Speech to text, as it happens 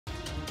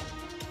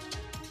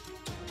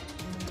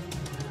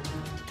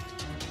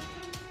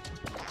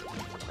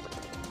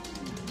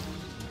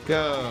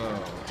Go.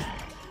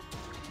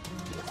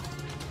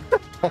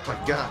 Oh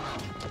my god.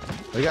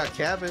 We got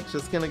cabbage.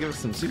 That's gonna give us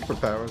some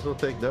superpowers. We'll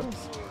take those.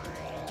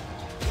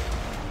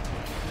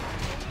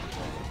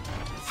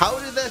 How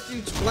did that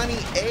do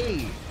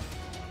 28?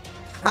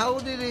 How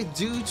did it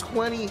do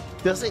 20?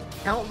 Does it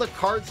count the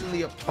cards in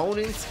the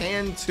opponent's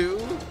hand too?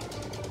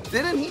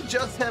 Didn't he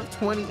just have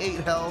 28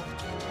 health?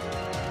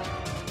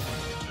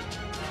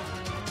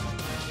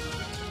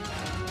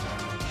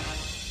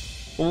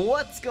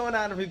 What's going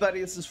on, everybody?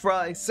 This is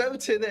Fry. So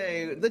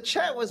today, the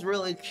chat was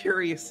really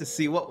curious to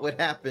see what would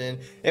happen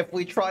if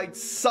we tried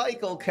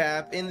Cycle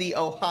Cap in the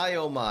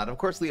Ohio mod. Of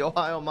course, the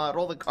Ohio mod,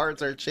 all the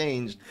cards are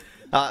changed.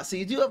 So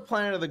you do have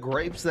Planet of the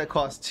Grapes that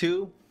cost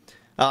 2.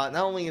 Not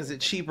only is it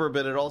cheaper,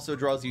 but it also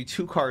draws you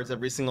 2 cards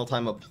every single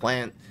time a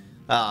plant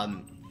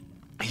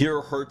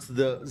hero hurts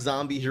the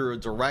zombie hero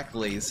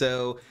directly.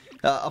 So,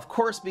 of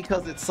course,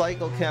 because it's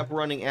Cycle Cap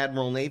running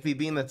Admiral Navy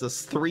Bean, that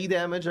does 3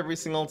 damage every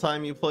single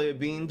time you play a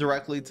bean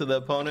directly to the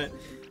opponent.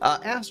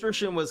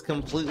 Astroshin was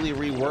completely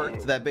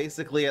reworked, that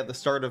basically at the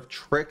start of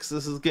tricks,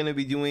 this is going to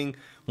be doing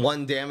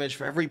 1 damage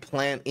for every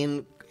plant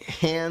in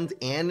hand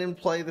and in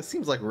play. This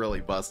seems like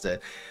really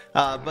busted.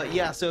 But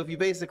yeah, so if you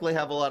basically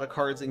have a lot of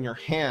cards in your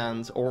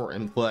hand or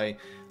in play,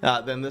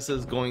 then this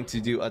is going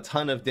to do a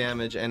ton of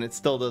damage, and it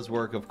still does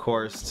work, of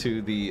course,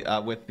 to the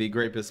with the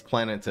Grapus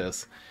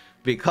Planetus,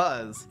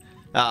 because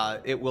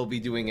it will be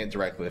doing it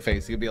directly to the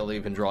face. You'll be able to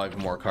even draw even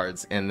more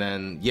cards, and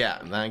then yeah,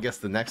 and then I guess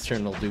the next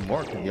turn will do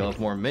more because you'll have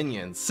more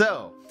minions.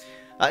 So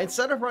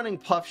instead of running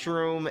Puff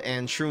Shroom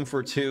and Shroom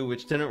for 2,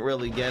 which didn't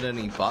really get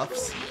any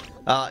buffs,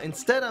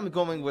 instead I'm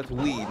going with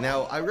Weed.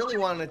 Now, I really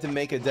wanted to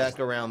make a deck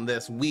around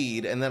this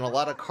Weed, and then a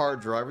lot of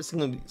card draw. Every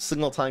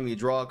single time you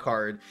draw a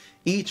card,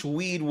 each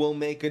Weed will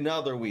make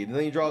another Weed, and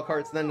then you draw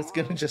cards, and then it's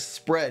going to just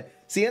spread.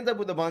 So you end up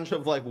with a bunch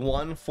of like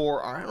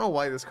 1/4, I don't know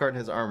why this card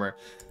has armor,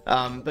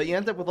 but you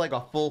end up with like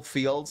a full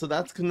field, so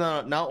that's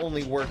gonna not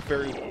only work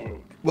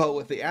very well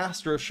with the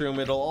Astro Shroom,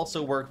 it'll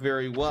also work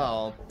very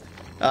well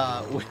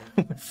with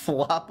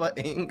Floppa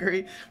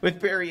Angry, with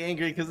Berry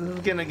Angry, because this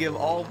is going to give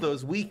all of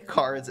those weak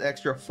cards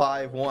extra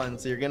 5/1,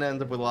 so you're going to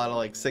end up with a lot of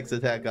like 6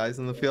 attack guys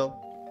in the field.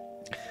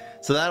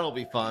 So that'll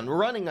be fun. We're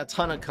running a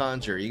ton of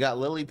Conjure. You got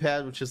Lily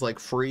Pad, which is like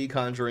free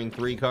conjuring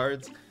 3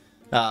 cards.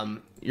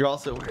 We're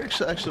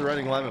actually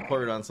running Lima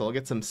Pleurodon, so I'll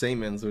get some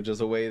Saemons, which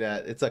is a way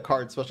that it's a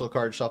special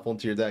card shuffle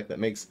into your deck that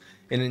makes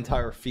an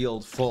entire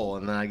field full,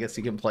 and then I guess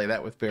you can play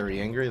that with Berry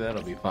Angry.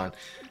 That'll be fun.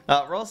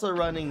 We're also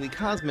running the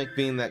Cosmic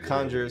Bean that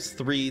conjures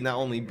 3, not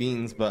only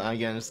beans, but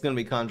again, it's going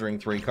to be conjuring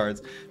 3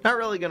 cards. Not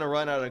really going to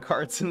run out of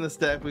cards in this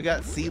deck. We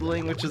got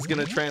Seedling, which is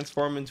going to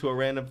transform into a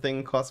random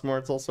thing, costs more.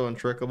 It's also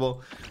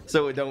untrickable,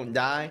 so it don't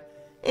die.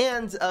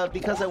 And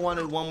because I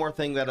wanted one more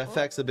thing that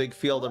affects a big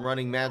field, I'm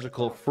running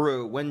Magical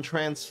Fruit. When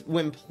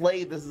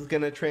played, this is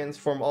going to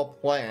transform all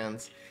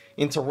plants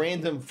into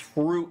random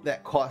fruit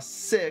that costs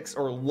 6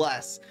 or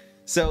less.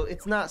 So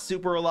it's not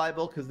super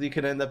reliable because you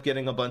can end up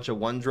getting a bunch of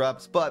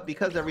 1-drops, but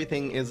because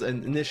everything is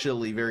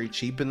initially very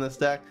cheap in this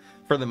deck,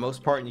 for the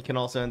most part, and you can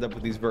also end up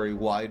with these very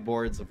wide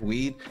boards of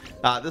Weed,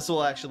 this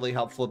will actually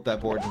help flip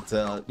that board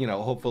into, you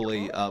know,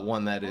 hopefully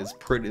one that is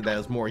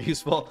more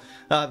useful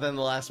than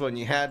the last one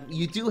you had.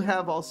 You do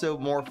have also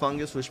more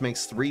Fungus, which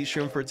makes 3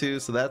 Shroom for 2,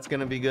 so that's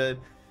going to be good.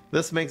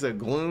 This makes a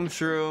Gloom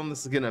Shroom.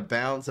 This is going to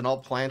bounce, and all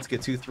plants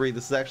get 2/3.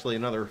 This is actually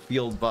another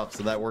field buff,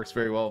 so that works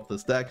very well with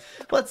this deck.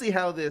 Let's see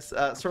how this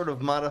sort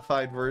of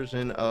modified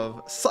version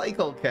of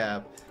Cycle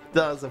Cap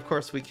does. Of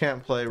course, we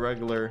can't play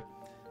regular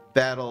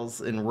battles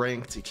in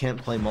ranked. You can't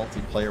play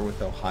multiplayer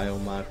with Ohio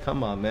mod.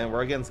 Come on, man.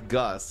 We're against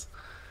Gus,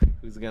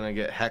 who's going to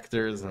get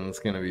Hectors, and it's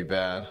going to be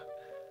bad.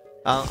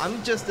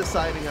 I'm just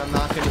deciding I'm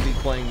not going to be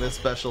playing this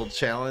special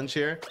challenge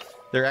here.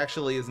 There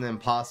actually is an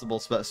impossible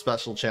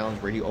special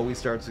challenge where he always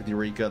starts with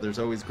Eureka. There's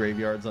always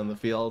graveyards on the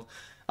field.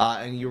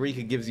 And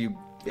Eureka gives you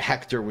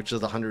Hector, which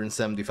does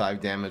 175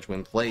 damage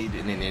when played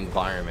in an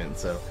environment.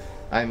 So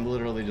I'm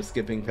literally just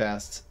skipping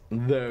past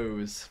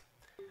those.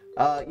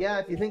 Yeah,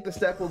 if you think this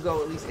deck will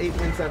go at least 8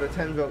 wins out of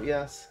 10, vote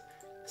yes.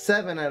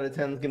 7 out of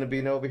 10 is going to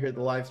be no over here at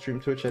the live stream,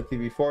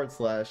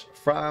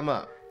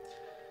 twitch.tv/FryEmUp.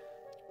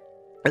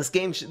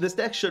 This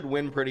deck should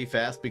win pretty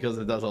fast because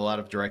it does a lot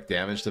of direct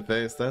damage to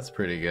face. That's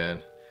pretty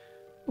good.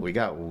 We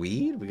got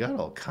Weed. We got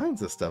all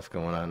kinds of stuff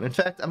going on. In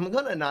fact, I'm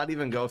gonna not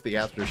even go with the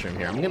Astro Shroom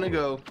here. I'm gonna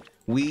go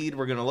Weed.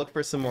 We're gonna look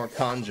for some more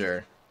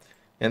Conjure,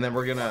 and then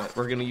we're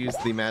gonna use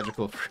the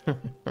Magical Fruit.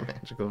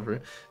 Magical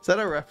Fruit. Is that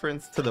a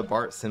reference to the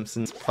Bart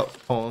Simpson's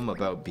poem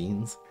about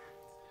beans?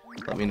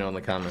 Let me know in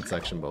the comment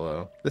section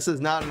below. This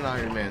is not an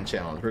Iron Man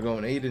challenge. We're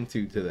going 8 and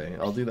 2 today.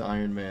 I'll do the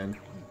Iron Man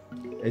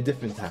a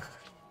different time.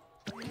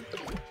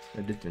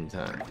 A different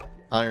time.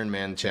 Iron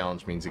Man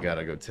challenge means you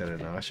gotta go 10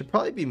 and 0. I should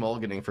probably be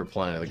mulliganing for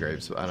Planet of the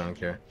Grapes, but I don't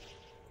care.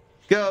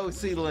 Go,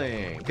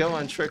 Seedling! Go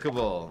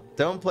Untrickable!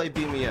 Don't play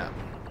Beat Me Up.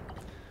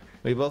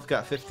 We both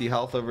got 50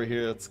 health over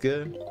here, that's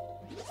good.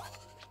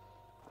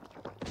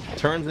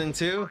 Turns in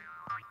 2?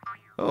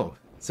 Oh,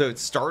 so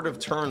it's start of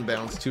turn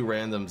bounce 2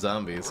 random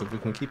zombies. So if we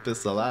can keep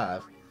this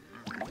alive,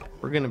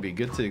 we're gonna be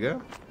good to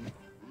go.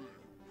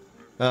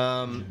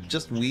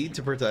 Just weed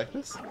to protect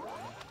us?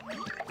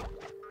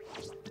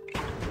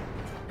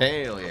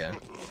 Hell yeah.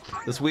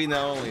 This weed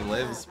not only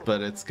lives,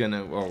 but it's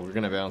gonna... Oh, we're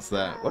gonna bounce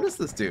that. What does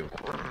this do?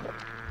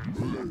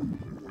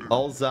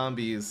 All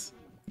zombies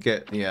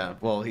get... Yeah,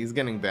 well, he's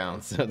getting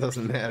bounced, so it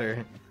doesn't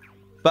matter.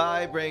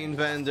 Bye, Brain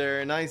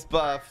Vendor. Nice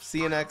buff. See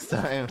you next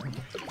time.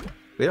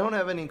 We don't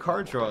have any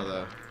card draw,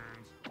 though.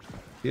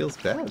 Feels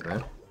bad,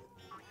 man.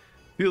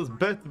 Feels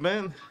bad,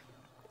 man.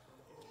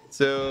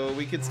 So,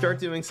 we could start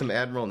doing some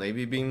Admiral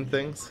Navy Beam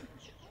things.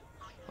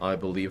 I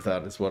believe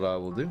that is what I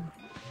will do.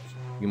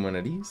 Give me one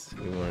of these.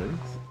 Give me one of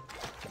these.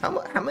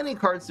 How many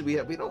cards do we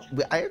have?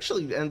 I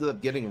actually ended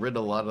up getting rid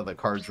of a lot of the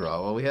card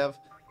draw. Well, we have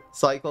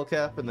Cycle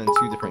Cap and then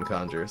 2 different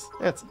Conjures.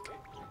 That's okay.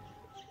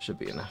 Should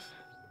be enough.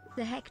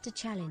 The Hector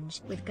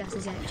challenge with Gus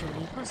is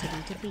actually possible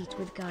to beat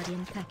with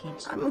Guardian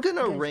Package. I'm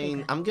gonna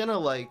rain. I'm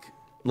gonna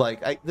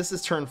this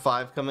is turn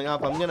 5 coming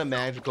up. I'm gonna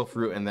Magical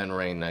Fruit and then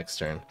rain next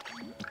turn,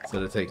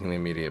 instead of taking the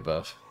immediate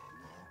buff.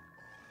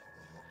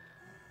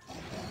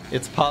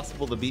 It's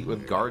possible to beat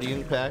with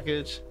Guardian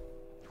Package.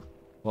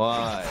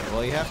 Why?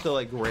 Well, you have to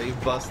like Rave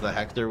Bust the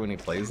Hector when he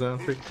plays that.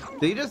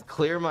 Did he just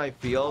clear my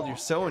field? You're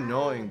so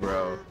annoying,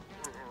 bro.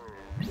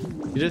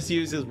 He just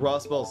used his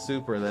Rust Ball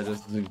Super that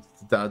just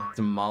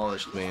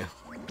demolished me.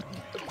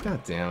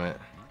 God damn it.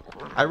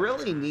 I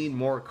really need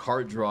more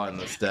card draw in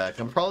this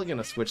deck. I'm probably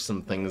gonna switch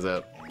some things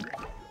up.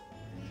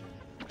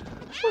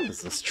 What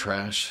is this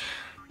trash?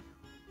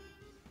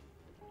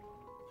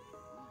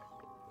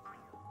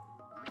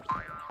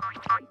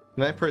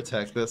 Can I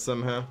protect this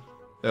somehow?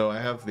 Oh, I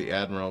have the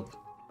Admiral.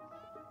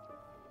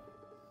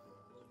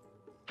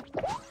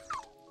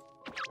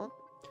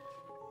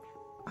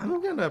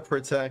 I'm gonna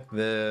protect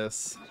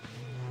this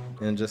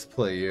and just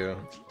play you.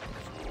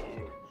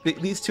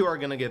 These two are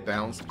gonna get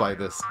bounced by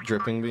this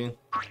Dripping Beam,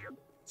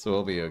 so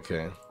we'll be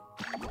okay.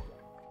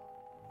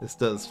 This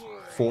does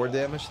 4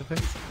 damage to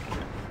face.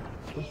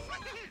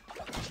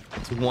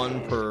 It's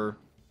 1 per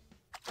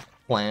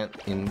plant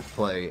in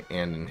play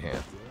and in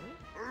hand.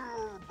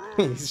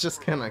 He's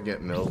just gonna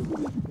get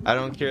milled. I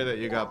don't care that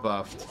you got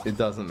buffed. It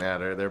doesn't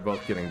matter. They're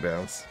both getting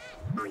bounced.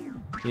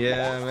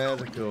 Yeah,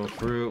 Magical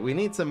Fruit. We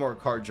need some more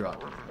card draw.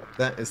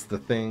 That is the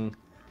thing.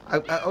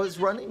 I was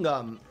running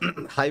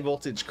High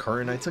Voltage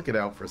Current. I took it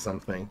out for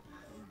something.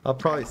 I'll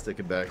probably stick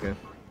it back in.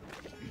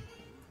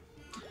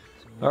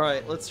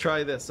 Alright, let's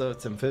try this. Oh,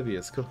 it's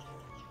amphibious. Cool.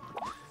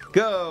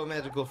 Go,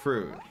 Magical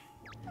Fruit.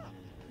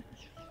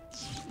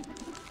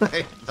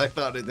 I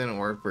thought it didn't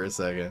work for a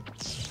second.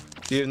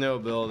 You have no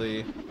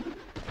ability.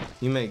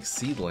 You make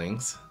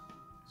seedlings.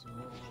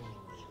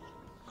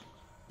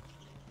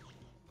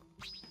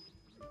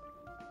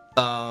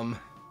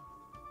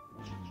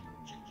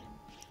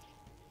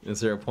 Is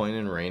there a point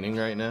in raining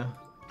right now?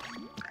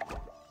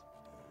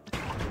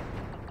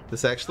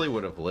 This actually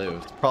would have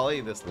lived.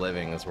 Probably this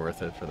living is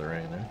worth it for the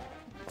rain.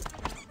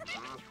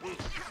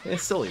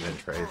 It's still even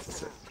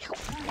trades.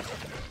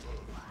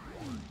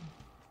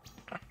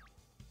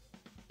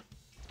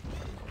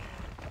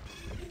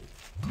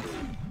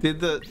 Did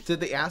the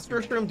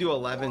Astroshroom do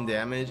 11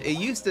 damage? It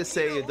used to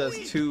say it does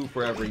 2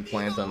 for every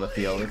plant on the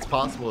field. It's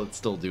possible it's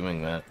still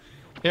doing that.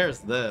 Here's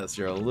this.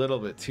 You're a little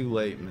bit too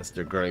late,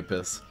 Mr.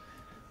 Gripus.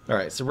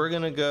 Alright, so we're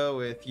gonna go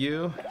with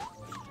you.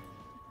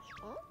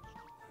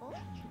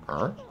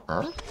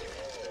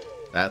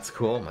 That's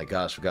cool. Oh my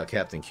gosh, we got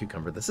Captain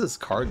Cucumber. This is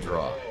card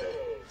draw.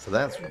 So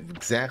that's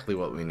exactly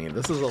what we need.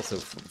 This is also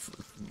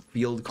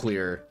field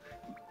clear.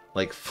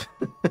 Like,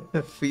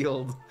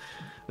 field.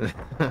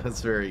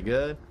 That's very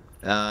good.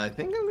 I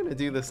think I'm gonna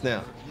do this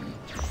now.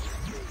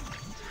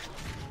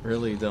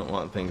 Really don't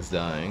want things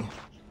dying.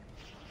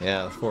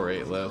 Yeah,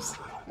 4-8 lives.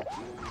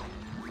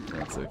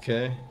 That's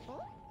okay.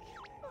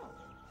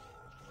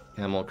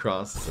 Camel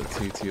Cross is a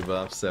 2/2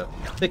 buff, so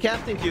the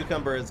Captain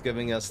Cucumber is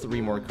giving us 3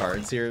 more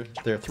cards here.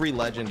 There are 3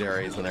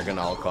 legendaries, and they're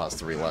gonna all cost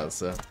 3 lives,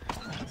 so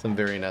some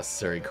very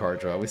necessary card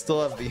draw. We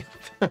still have the.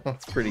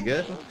 That's pretty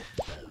good.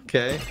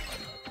 Okay,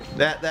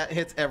 that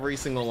hits every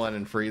single one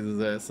and freezes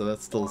it, so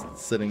that's still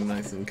sitting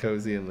nice and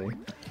cozy in the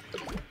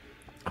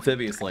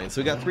amphibious lane.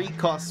 So we got 3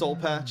 cost Soul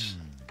Patch.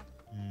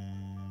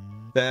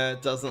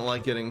 That doesn't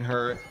like getting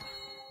hurt.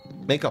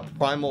 Make a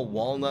Primal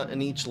Walnut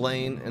in each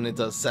lane, and it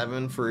does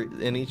 7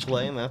 in each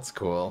lane. That's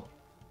cool.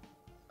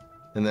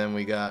 And then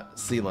we got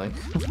Seedling.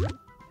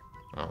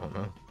 I don't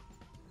know.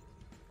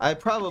 I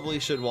probably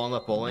should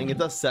Walnut Bowling. It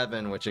does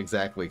 7, which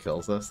exactly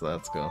kills us, so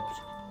that's cool.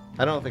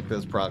 I don't think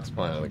those procs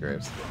Planet of the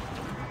Graves.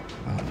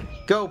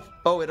 Go!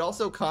 Oh, it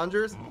also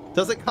conjures?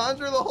 Does it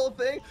conjure the whole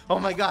thing? Oh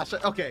my gosh,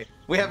 okay.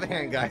 We have a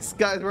hand, guys.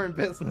 Guys, we're in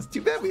business.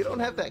 Too bad we don't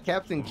have that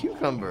Captain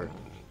Cucumber.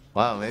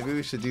 Wow, maybe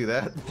we should do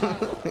that.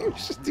 Maybe we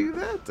should do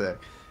that deck.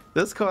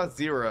 This costs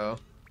 0.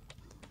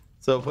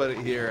 So put it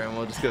here and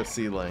we'll just go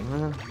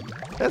Seedling.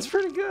 That's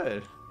pretty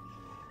good.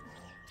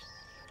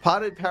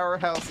 Potted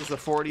Powerhouse is a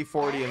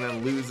 40-40 and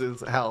then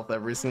loses health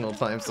every single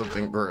time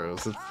something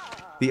grows. It's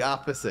the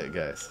opposite,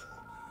 guys.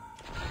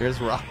 Here's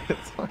Rocket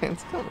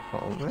Science. Come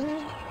on,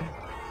 man.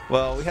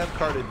 Well, we have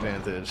card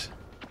advantage.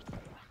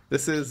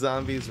 This is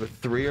zombies with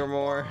 3 or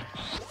more.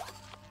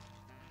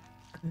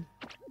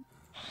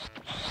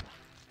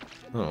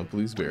 Oh,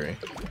 Bluesberry.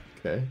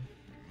 Okay.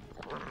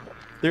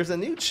 There's a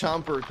new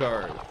Chomper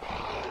card,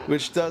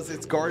 which does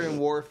its Garden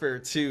Warfare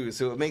too,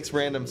 so it makes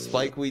random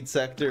spikeweed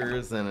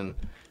sectors and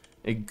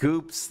it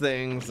goops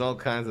things, all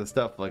kinds of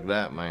stuff like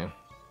that, man.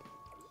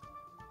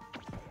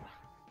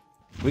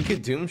 We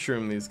could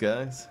Doomshroom these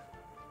guys.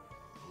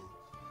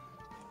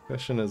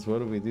 Question is, what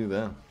do we do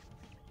then?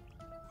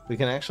 We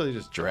can actually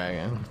just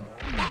Dragon.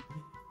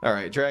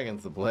 Alright,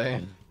 Dragon's the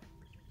play.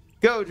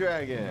 Go,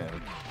 Dragon!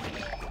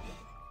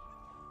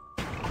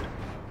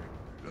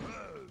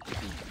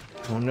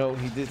 Oh no,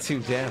 he did 2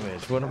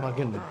 damage. What am I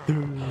gonna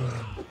do?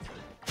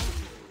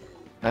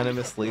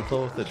 Animus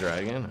lethal with the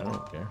Dragon? I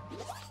don't care.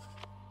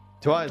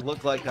 Do I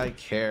look like I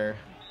care?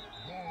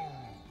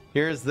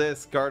 Here's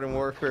this Garden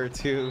Warfare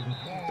 2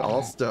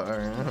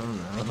 All-Star. I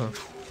don't know.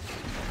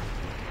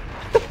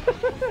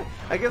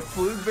 I guess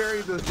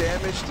Blueberry does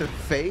damage to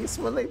face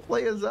when they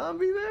play a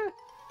zombie there?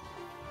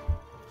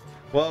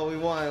 Well, we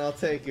won. I'll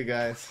take it,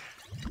 guys.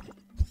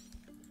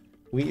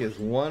 We is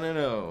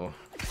 1-0.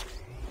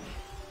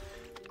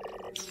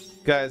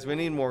 Guys, we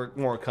need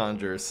more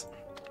conjures.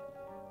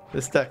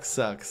 This deck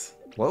sucks.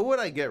 What would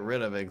I get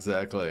rid of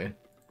exactly?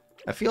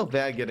 I feel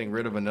bad getting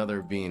rid of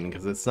another bean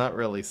because it's not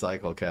really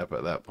cycle cap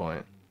at that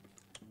point.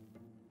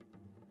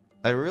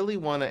 I really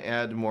want to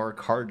add more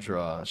card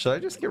draw. Should I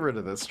just get rid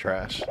of this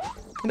trash?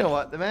 You know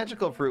what? The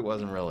magical fruit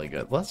wasn't really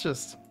good. Let's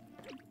just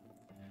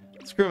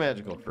screw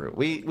magical fruit.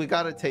 We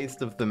got a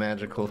taste of the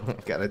magical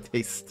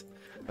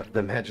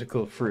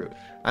fruit.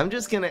 I'm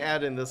just gonna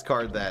add in this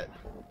card that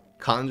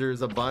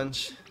conjures a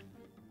bunch,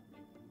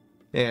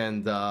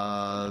 and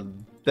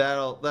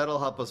that'll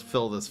help us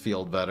fill this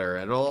field better.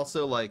 And it'll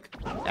also like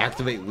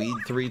activate weed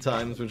 3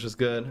 times, which is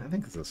good. I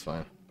think this is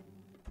fine.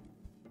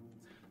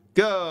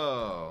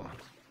 Go.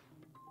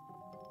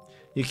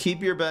 You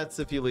keep your bets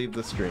if you leave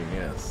the stream,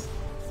 yes.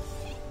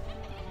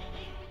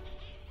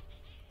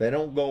 They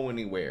don't go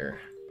anywhere.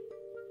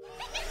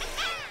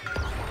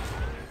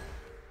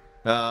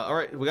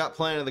 Alright, we got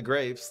Planet of the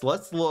Grapes.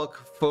 Let's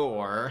look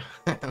for...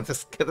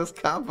 this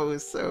combo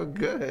is so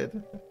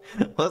good.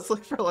 Let's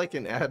look for like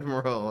an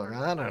Admiral, or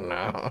I don't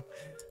know.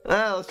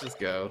 Let's just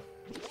go.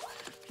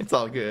 It's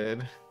all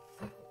good.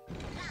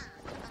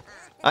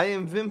 I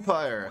am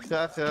Vampire.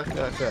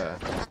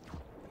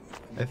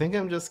 I think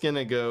I'm just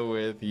gonna go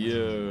with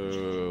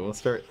you. We'll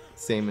start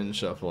Salmon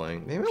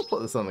shuffling. Maybe I'll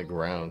put this on the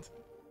ground.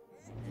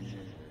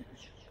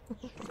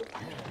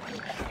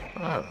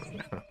 I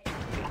don't know.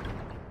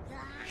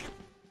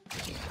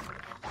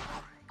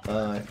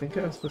 I think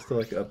I was supposed to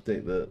like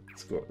update the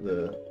score,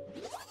 the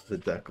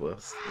deck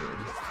list.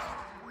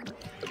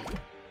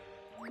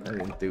 I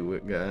didn't do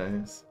it,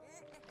 guys.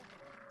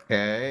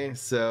 Okay,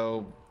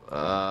 so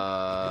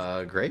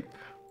grape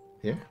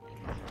here.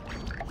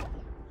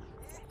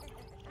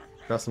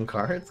 Draw some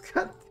cards?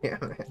 God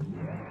damn it.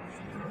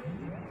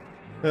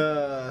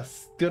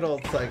 Good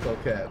old cycle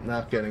cap,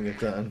 not getting it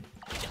done.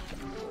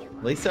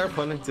 At least our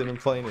opponent didn't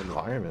play an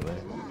environment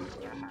there.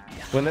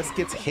 When this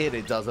gets hit,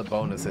 it does a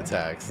bonus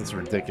attack. It's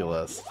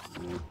ridiculous.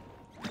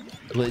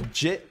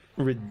 Legit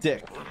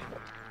ridiculous.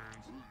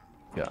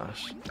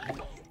 Gosh.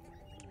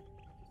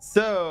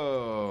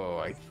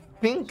 So I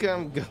think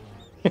I'm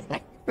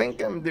I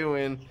think I'm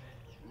doing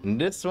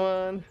this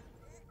one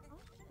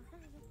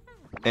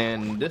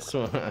and this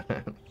one.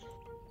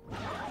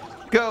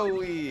 Go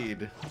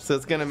weed. So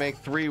it's gonna make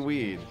 3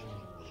 weed.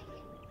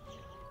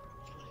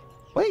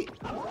 Wait.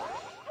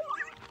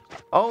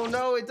 Oh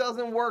no, it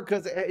doesn't work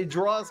because it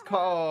draws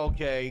card.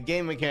 Okay,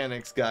 game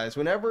mechanics, guys.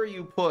 Whenever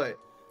you put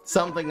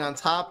something on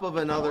top of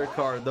another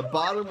card, the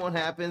bottom one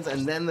happens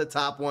and then the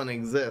top one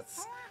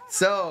exists.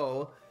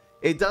 So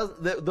it does.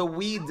 The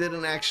weed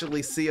didn't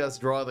actually see us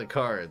draw the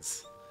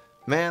cards.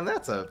 Man,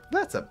 that's a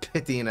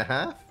pity and a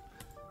half.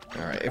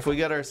 All right, if we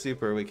get our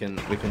super, we can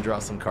draw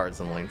some cards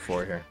in lane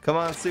 4 here. Come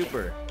on,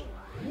 super.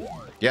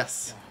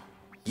 Yes,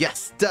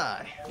 yes,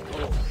 die.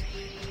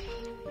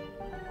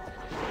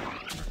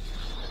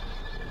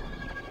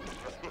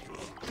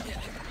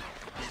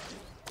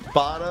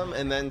 Bottom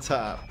and then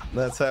top.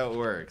 That's how it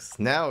works.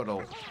 Now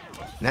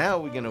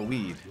we're gonna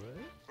weed.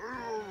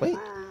 Wait.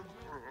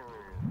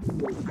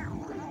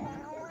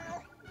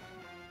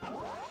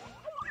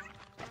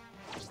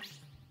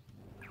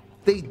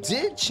 They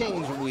did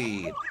change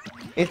weed.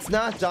 It's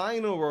not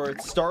Dino Roar,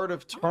 it's start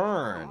of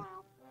turn.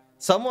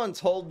 Someone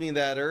told me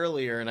that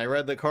earlier and I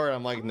read the card.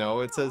 I'm like, no,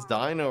 it says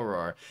Dino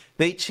Roar.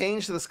 They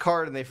changed this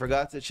card and they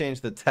forgot to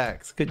change the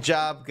text. Good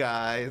job,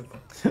 guys.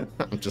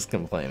 I'm just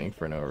complaining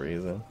for no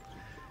reason.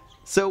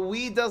 So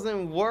weed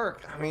doesn't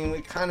work. I mean,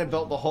 we kind of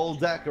built the whole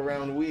deck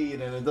around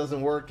weed and it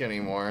doesn't work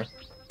anymore.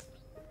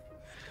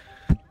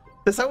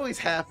 This always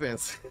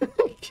happens.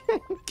 I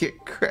can't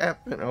get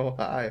crap in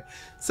Ohio.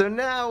 So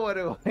now what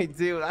do?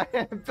 I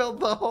built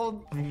the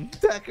whole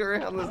deck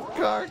around this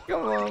card.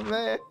 Come on,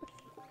 man.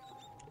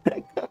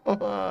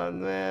 Come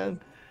on, man.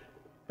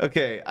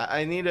 Okay,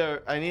 I need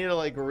to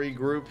like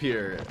regroup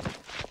here.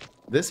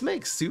 This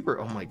makes super.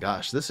 Oh my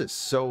gosh, this is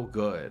so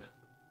good.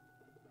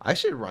 I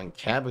should run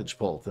Cabbage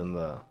Bolt in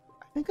the...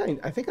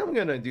 I think I'm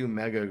gonna do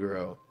Mega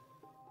Grow.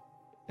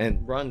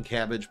 And run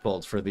cabbage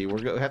pulls for the...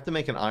 we have to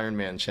make an Iron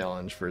Man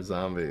challenge for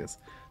zombies.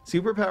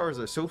 Superpowers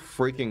are so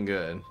freaking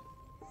good.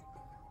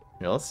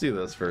 Yeah, let's do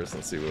this first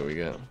and see what we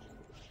get.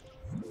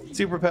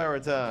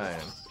 Superpower time!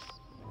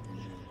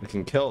 We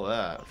can kill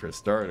that for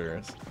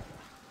starters.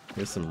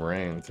 Here's some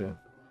rain too.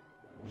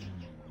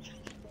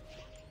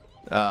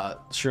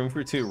 Shroom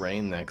for 2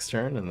 rain next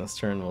turn, and this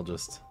turn we'll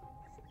just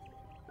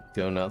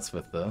go nuts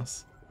with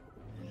this.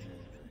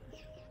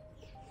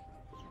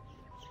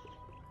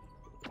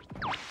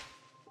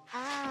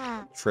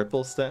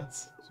 Triple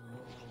stats?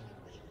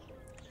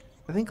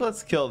 I think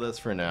let's kill this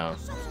for now.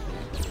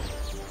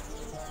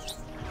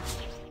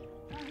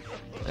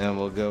 And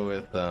we'll go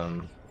with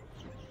this.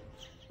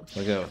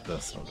 We'll go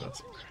some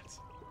cards.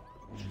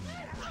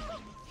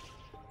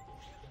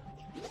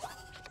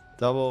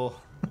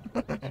 Double.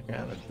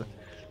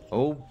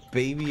 Oh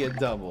baby, a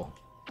double.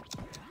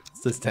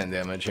 It's this 10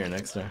 damage here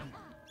next turn.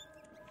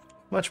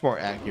 Much more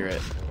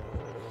accurate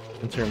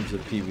in terms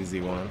of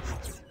PVZ1.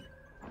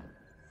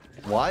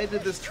 Why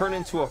did this turn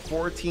into a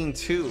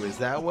 14-2? Is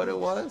that what it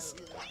was?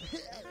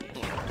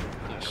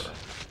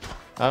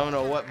 I don't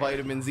know what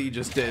Vitamin Z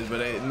just did, but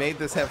it made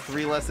this have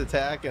 3 less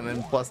attack and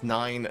then plus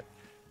 9...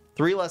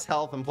 3 less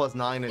health and plus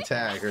 9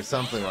 attack or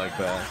something like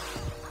that.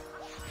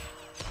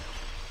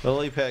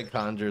 Lily Pad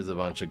conjures a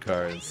bunch of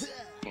cards.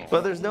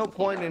 But there's no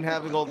point in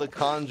having all the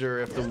conjure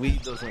if the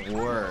weed doesn't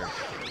work.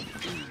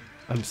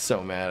 I'm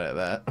so mad at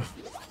that.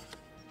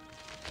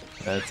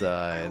 That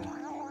died.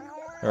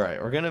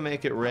 Alright, we're gonna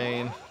make it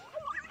rain.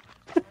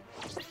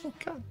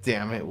 God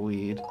damn it,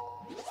 weed.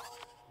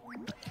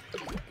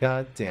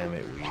 God damn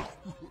it, weed.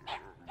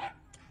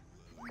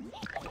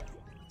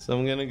 So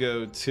I'm gonna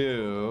go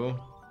to...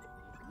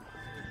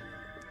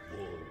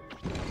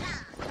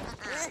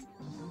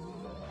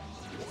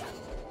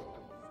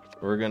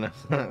 We're gonna...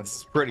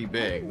 It's pretty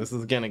big. This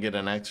is gonna get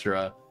an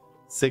extra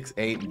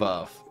 6-8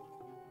 buff.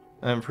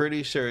 I'm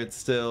pretty sure it's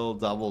still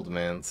doubled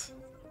mint.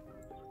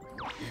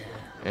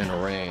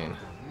 And rain.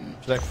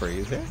 Should I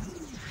freeze here?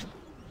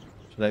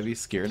 Should I be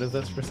scared of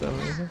this for some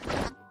reason?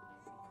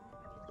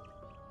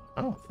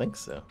 I don't think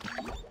so.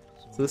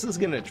 So this is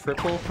gonna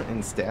triple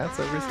in stats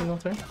every single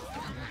turn?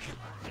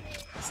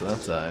 So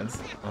that dies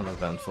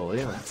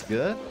uneventfully. That's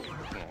good.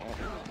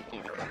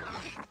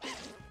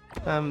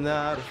 I'm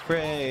not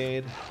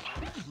afraid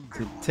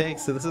to take...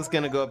 So this is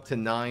gonna go up to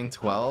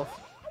 9-12.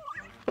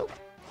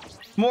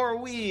 More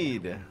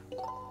weed!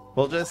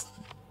 We'll just...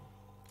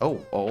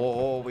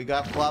 Oh, we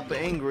got Floppa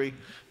Angry.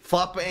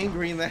 Floppa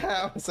Angry in the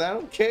house. I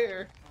don't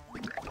care.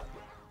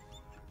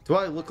 Do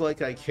I look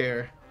like I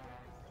care?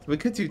 We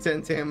could do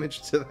 10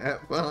 damage to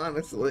that, but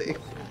honestly.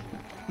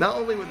 Not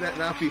only would that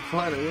not be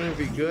fun, it wouldn't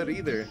be good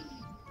either.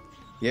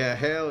 Yeah,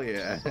 hell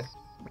yeah.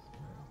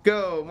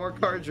 Go, more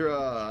card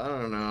draw. I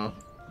don't know.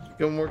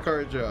 Go more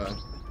card draw.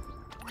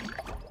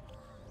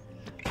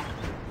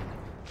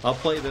 I'll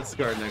play this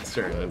card next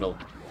turn.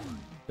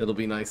 It'll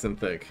be nice and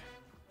thick.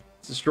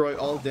 Destroy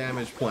all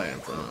damaged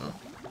plants.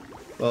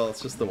 Well,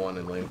 it's just the one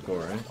in lane 4,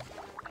 right?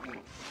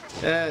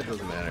 It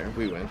doesn't matter.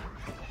 We win.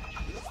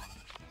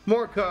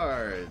 More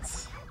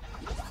cards.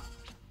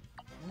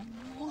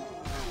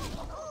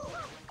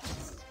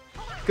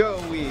 Go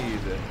weed.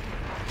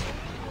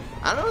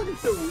 I don't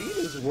think the weed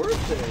is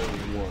worth it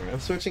anymore. I'm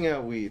switching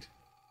out weed.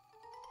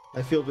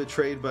 I feel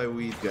betrayed by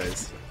weed,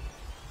 guys.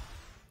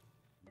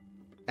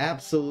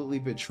 Absolutely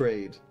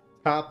betrayed.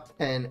 Top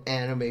 10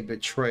 anime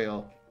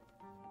betrayal.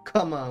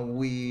 Come on,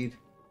 weed.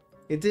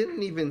 It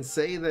didn't even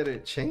say that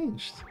it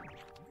changed.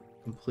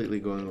 Completely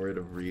going rid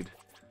of Reed.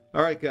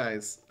 Alright,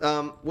 guys.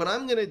 What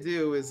I'm going to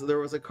do is there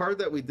was a card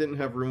that we didn't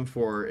have room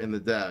for in the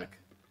deck.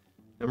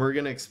 And we're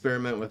going to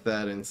experiment with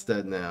that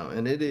instead now.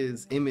 And it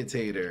is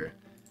Imitator.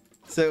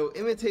 So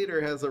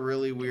Imitator has a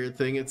really weird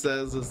thing it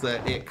says is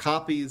that it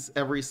copies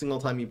every single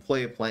time you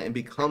play a plant and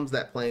becomes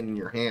that plant in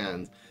your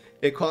hand.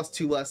 It costs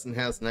 2 less and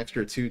has an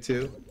extra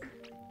 2/2.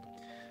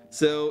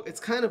 So it's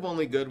kind of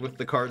only good with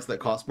the cards that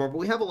cost more, but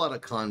we have a lot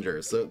of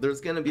conjures. So there's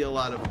going to be a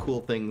lot of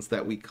cool things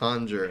that we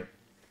conjure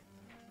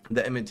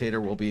the Imitator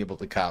will be able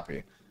to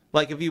copy.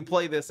 Like if you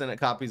play this and it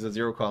copies a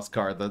 0-cost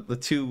card, the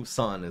 2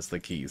 sun is the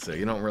key. So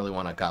you don't really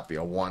want to copy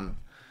a 1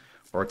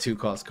 or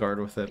 2-cost card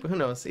with it. But who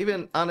knows?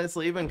 Even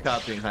honestly, even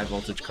copying high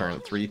voltage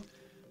current 0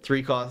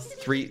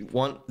 cost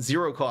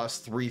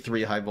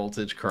 3/3 high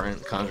voltage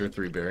current conjure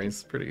 3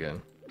 berries, pretty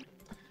good.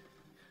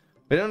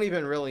 We don't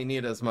even really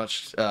need as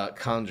much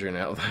conjure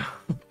now,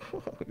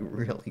 though. We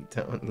really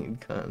don't need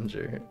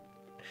conjure.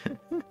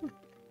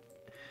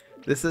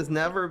 This has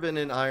never been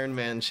an Iron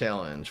Man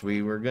challenge.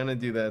 We were gonna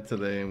do that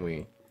today, and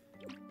we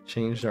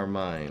changed our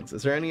minds.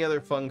 Is there any other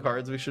fun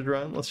cards we should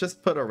run? Let's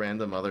just put a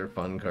random other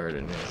fun card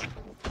in here.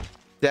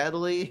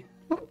 Deadly,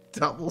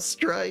 Double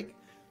Strike,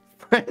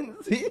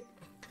 Frenzy.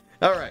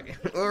 Alright,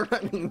 we're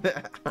running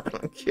that. I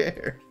don't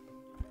care.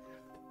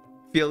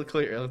 Field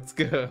clear, let's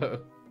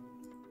go.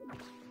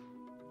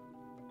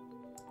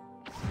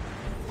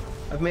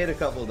 I've made a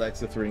couple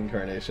decks with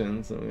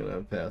Reincarnation, so I'm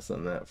gonna pass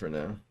on that for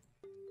now.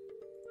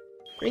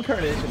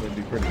 Reincarnation would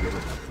be pretty good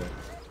at this thing.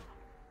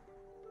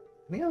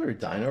 Any other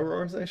dino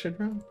roars I should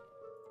run?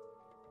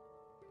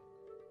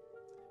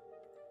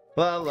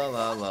 La la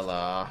la la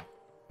la.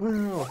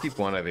 Well, I'll keep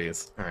one of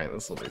these. Alright,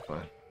 this will be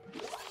fun.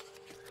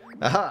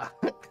 Aha!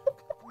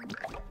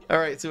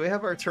 Alright, so we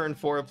have our turn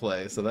 4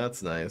 play, so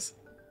that's nice.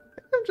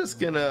 I'm just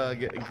gonna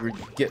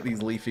get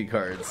these leafy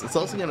cards. It's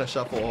also gonna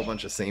shuffle a whole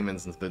bunch of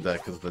Saemons into the deck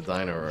because of the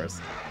dino roars.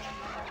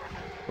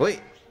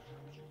 Wait!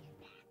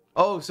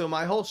 Oh, so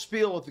my whole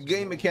spiel with the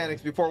game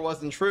mechanics before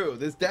wasn't true.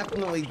 This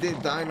definitely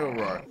did dino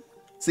roar.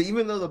 So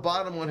even though the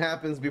bottom one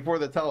happens before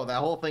the toe, that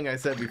whole thing I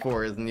said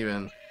before isn't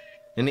even...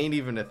 It ain't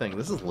even a thing.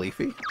 This is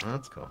Leafy? Oh,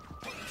 that's cool.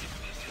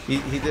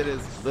 He did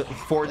his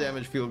 4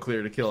 damage field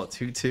clear to kill a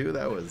 2-2.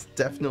 That was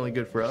definitely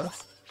good for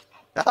us.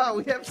 Ah,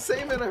 we have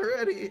Saemon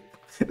already!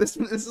 This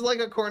is like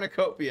a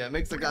cornucopia. It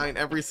makes a guy in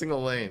every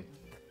single lane.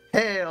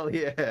 Hell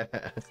yeah!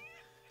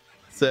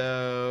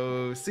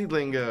 So,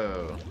 Seedling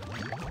go.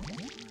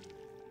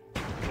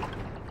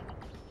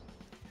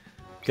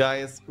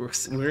 Guys, we're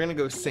gonna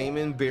go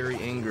Saemon Berry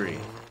Angry.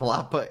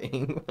 Flappa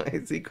Ing. Why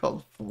is he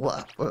called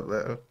Flappa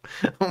though?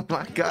 Oh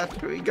my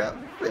gosh, we got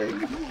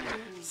big.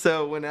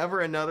 So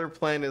whenever another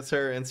plant is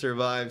hurt and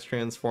survives,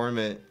 transform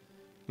it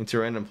into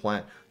a random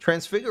plant.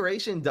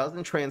 Transfiguration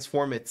doesn't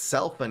transform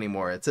itself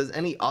anymore. It says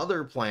any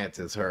other plant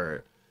is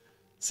hurt.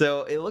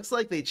 So it looks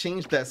like they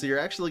changed that, so you're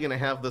actually gonna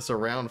have this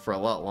around for a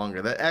lot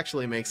longer. That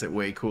actually makes it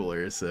way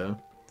cooler, so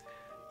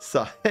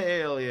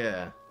hell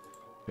yeah.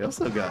 We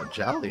also got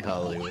Jolly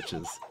Holly, which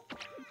is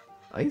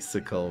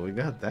Icicle. We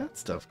got that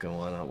stuff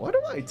going on. What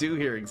do I do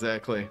here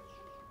exactly?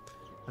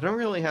 I don't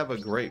really have a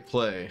great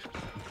play.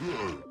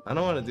 I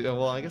don't want to do...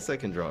 Well, I guess I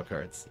can draw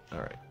cards.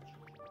 Alright.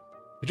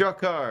 We draw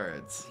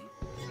cards.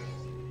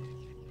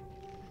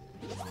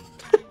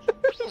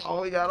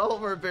 Oh, we got all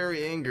of our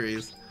Berry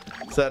Angries.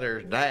 So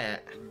there's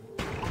that.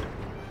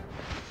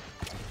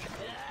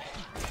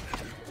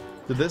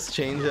 Did this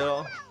change at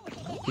all?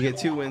 You get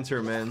 2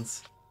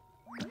 Winterments.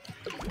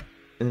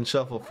 And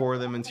shuffle 4 of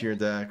them into your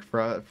deck.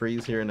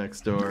 Freeze here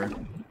next door.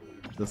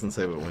 Doesn't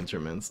say what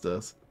Winterments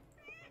does.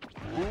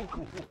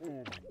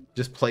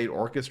 Just played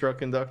Orchestra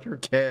Conductor.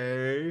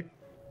 Okay.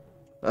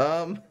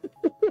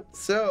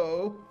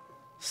 So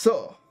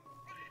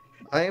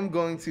I am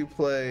going to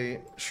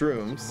play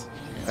Shrooms.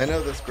 I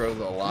know this grows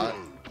a lot,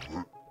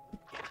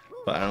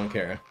 but I don't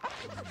care.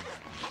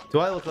 Do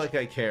I look like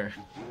I care?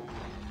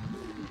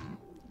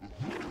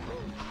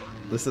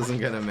 This isn't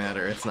gonna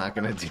matter. It's not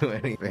gonna do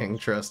anything.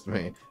 Trust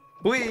me.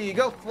 Wee,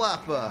 go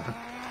Flappa!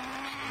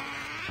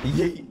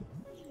 Yeet!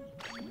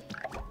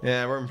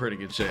 Yeah, we're in pretty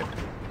good shape.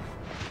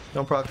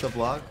 Don't proc the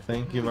block.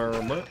 Thank you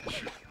very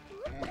much.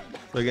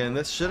 So again,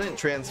 this shouldn't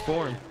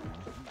transform.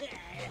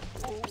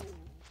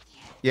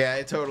 Yeah,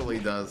 it totally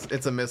does.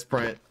 It's a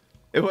misprint.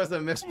 It was a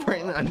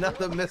misprint,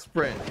 another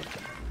misprint.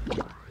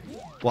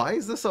 Why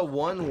is this a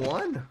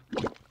 1-1?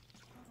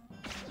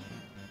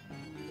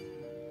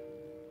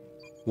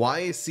 Why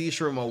is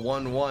Seashroom a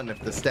 1-1 if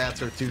the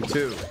stats are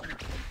 2-2?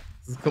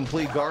 This is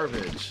complete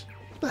garbage.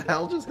 What the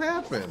hell just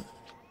happened?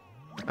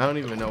 I don't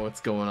even know what's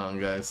going on,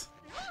 guys.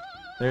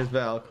 There's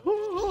Valk.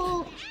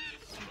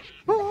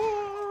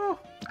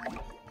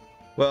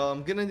 Well,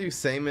 I'm gonna do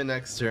Saemon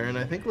next turn.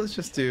 I think let's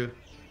do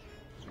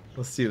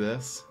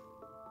this.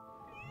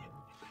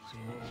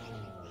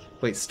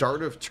 Wait,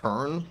 start of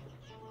turn?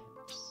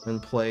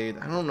 And played,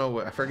 I don't know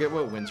what, I forget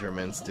what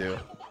Wintermints do.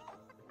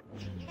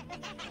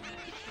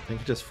 I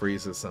think it just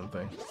freezes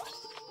something.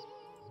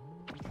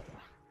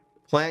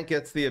 Plant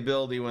gets the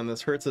ability when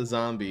this hurts a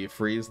zombie,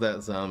 freeze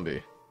that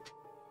zombie.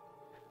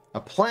 A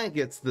plant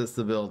gets this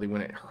ability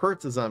when it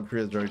hurts a zombie,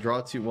 freeze,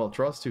 draw 2, well, it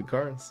draws 2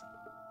 cards.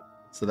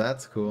 So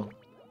that's cool.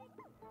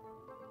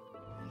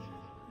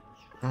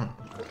 That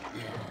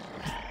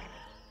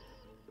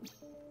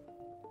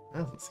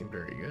doesn't seem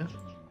very good.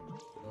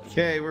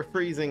 Okay, we're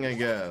freezing, I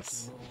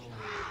guess.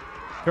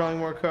 Drawing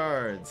more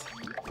cards.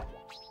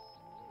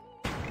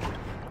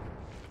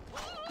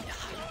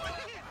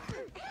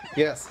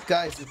 Yes,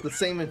 guys, it's the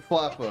same in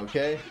Flappa,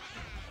 okay?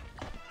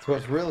 So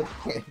it's really...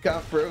 It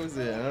got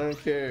frozen, I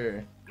don't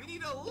care. We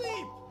need a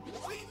leap!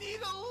 We need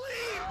a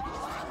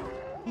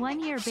leap! 1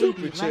 year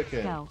Super baby,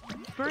 chicken. let's go.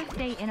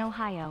 Birthday in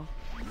Ohio.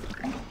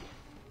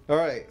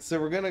 Alright, so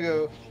we're gonna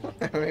go...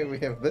 I mean, we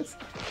have this.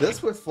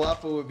 This with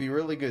Flappa would be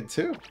really good,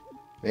 too.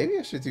 Maybe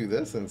I should do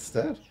this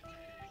instead.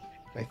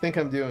 I think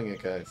I'm doing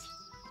it, guys.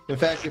 In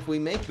fact, if we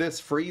make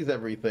this freeze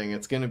everything,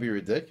 it's gonna be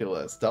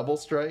ridiculous. Double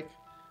strike.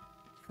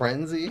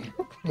 Frenzy.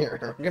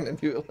 Here, we're gonna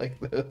do it like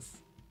this.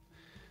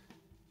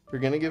 We're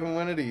gonna give him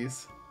one of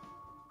these.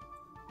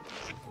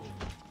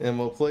 And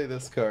we'll play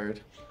this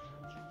card.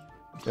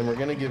 And we're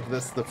gonna give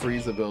this the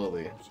freeze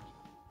ability.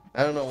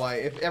 I don't know why.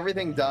 If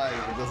everything dies,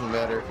 it doesn't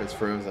matter if it's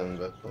frozen,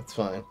 but that's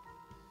fine.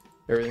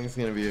 Everything's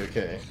gonna be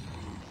okay.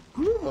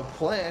 Move a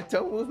plant!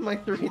 Don't move my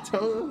 3,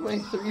 don't move my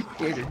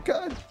 3-meter.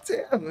 God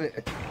damn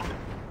it!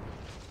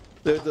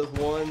 So it does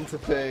 1 to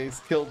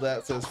face, killed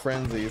that, says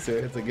Frenzy, so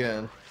it hits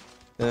again.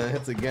 And it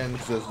hits again,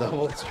 says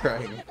Double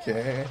Strike,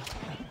 okay?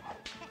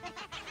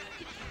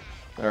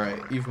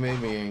 Alright, you've made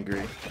me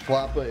angry.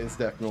 Flappa is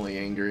definitely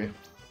angry.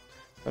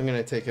 I'm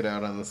gonna take it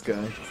out on this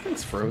guy. This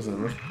thing's frozen.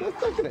 I'm not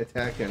gonna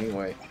attack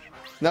anyway.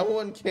 No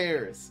one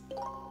cares.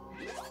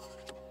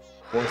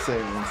 More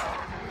savings.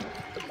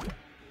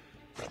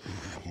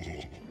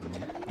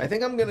 I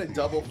think I'm gonna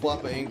double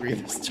flop angry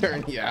this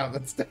turn. Yeah,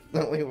 that's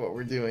definitely what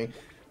we're doing.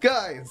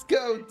 Guys,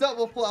 go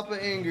double flop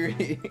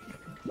angry.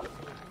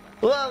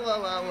 La la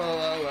la la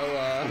la la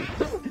la.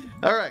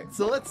 All right,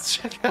 so let's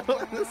check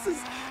out.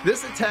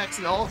 This attacks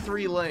in all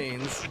 3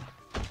 lanes,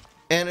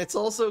 and it's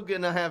also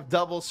gonna have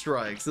double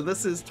strike. So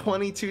this is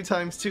 22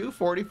 times 2,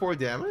 44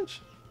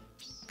 damage.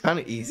 Kind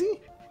of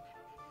easy.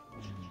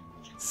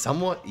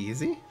 Somewhat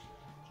easy.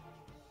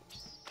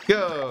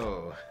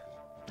 Go.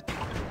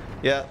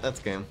 Yeah, that's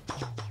game.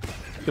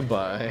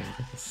 Goodbye.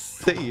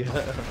 See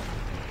ya.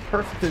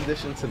 Perfect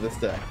addition to this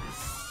deck.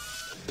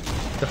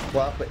 The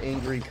flop of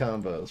angry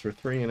combos. We're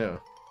 3-0.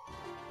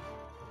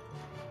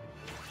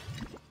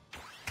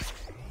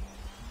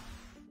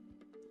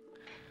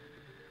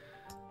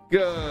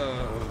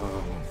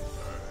 Go.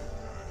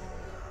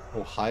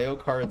 Ohio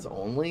cards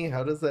only?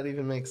 How does that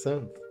even make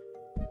sense?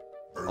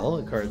 All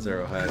the cards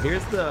are Ohio.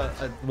 Here's the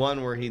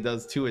one where he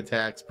does 2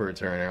 attacks per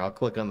turn. I'll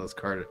click on this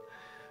card to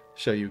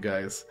show you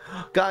guys.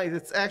 Guys,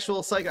 it's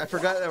actual cycle. I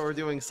forgot that we're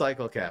doing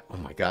cycle cap. Oh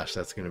my gosh,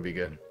 that's gonna be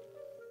good.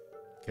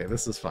 Okay,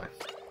 this is fine.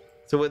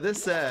 So what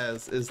this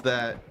says is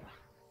that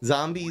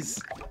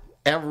zombies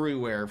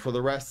everywhere for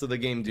the rest of the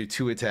game do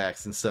 2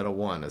 attacks instead of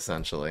 1,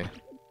 essentially.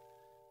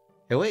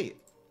 Hey, wait.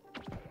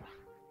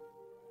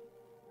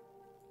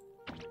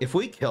 If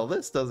we kill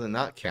this, does it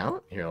not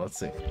count? Here, let's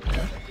see.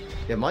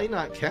 It might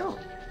not count.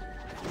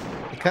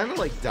 It kind of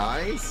like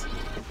dies.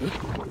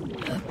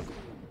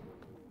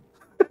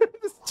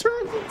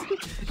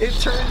 It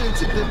turned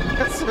into the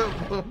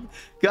Meso.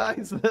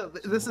 Guys,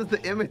 this is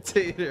the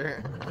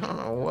imitator. I don't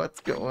know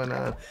what's going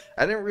on.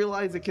 I didn't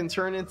realize it can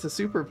turn into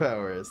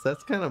superpowers.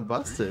 That's kind of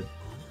busted.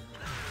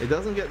 It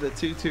doesn't get the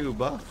 2/2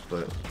 buff,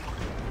 but...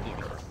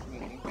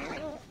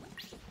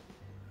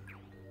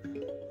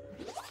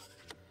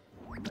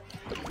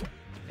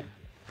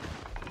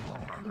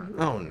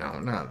 Oh no,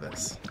 not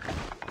this.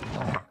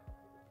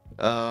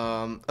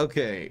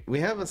 Okay, we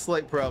have a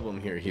slight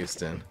problem here,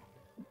 Houston.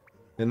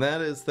 And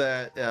that is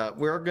that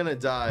we're gonna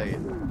die.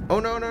 Oh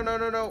no, no, no,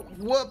 no, no.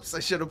 Whoops,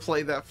 I should have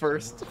played that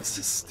first. This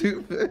is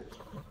stupid.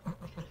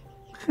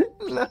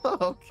 No,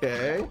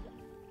 okay.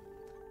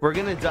 We're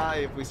gonna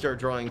die if we start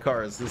drawing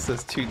cards. This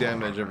does 2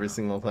 damage every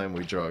single time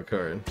we draw a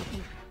card.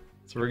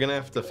 So we're gonna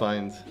have to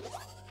find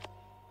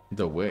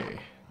the way.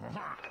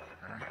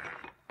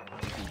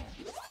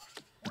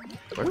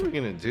 What are we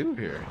gonna do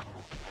here?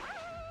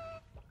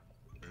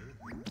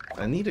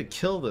 I need to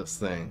kill this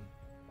thing.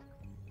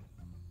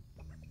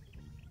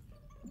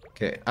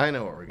 Okay, I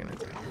know what we're gonna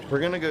do. We're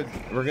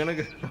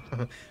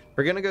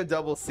gonna go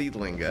double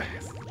seedling,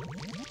 guys.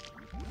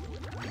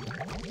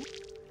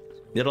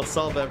 It'll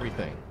solve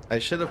everything. I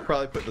should have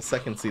probably put the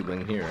second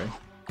seedling here.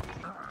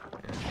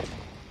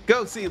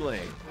 Go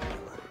seedling!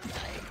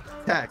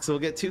 Attack, so we'll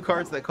get 2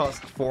 cards that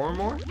cost 4 or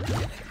more?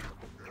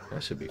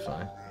 That should be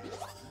fine.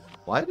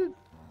 Why did...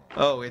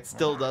 Oh, it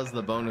still does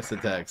the bonus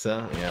attacks,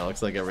 huh? Yeah,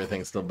 looks like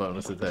everything's still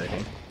bonus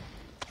attacking.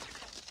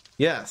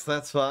 Yes,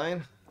 that's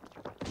fine.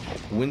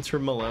 Winter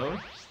Malone.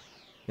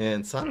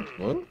 And Sonic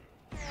Boom.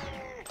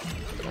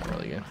 Not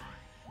really good.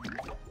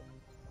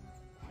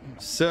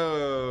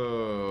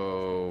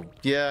 So...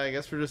 yeah, I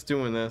guess we're just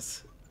doing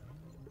this.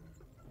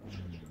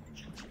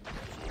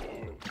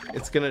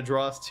 It's gonna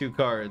draw us 2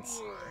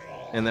 cards.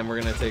 And then we're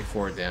gonna take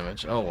 4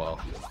 damage. Oh well.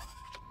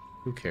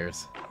 Who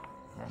cares?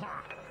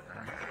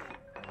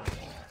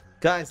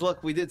 Guys,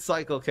 look, we did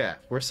Cycle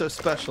Cap. We're so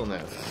special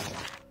now.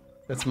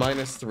 That's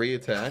 -3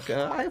 attack.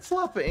 I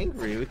flop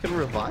angry. We can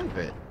revive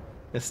it.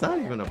 It's not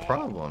even a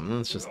problem.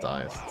 Let's just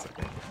die. It's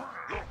okay.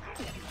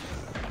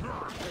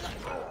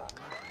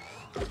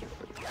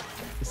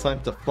 It's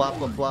time to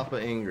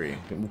floppa angry.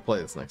 We'll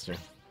play this next turn.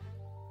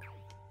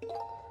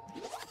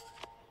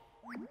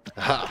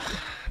 Ah,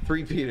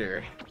 3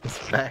 Peter. It's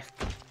back.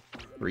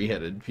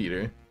 3-headed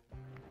Peter.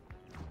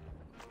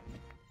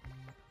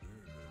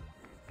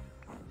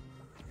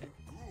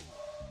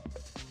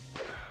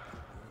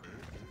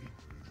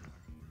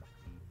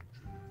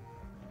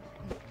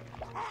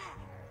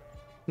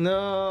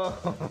 No,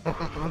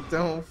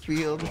 don't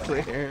field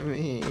clear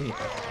me.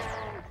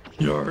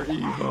 You're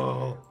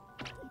evil.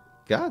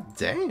 God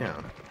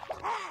damn.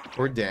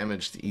 4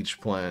 damage to each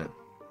plant.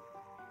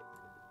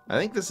 I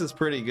think this is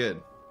pretty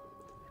good.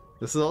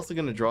 This is also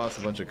going to draw us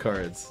a bunch of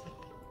cards.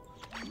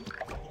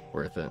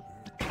 Worth it.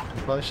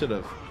 Probably should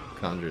have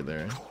conjured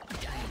there.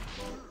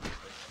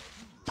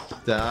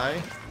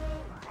 Die.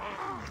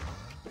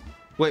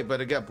 Wait,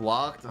 but it got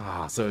blocked?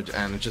 Ah, so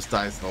and it just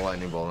dies to the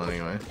lightning bolt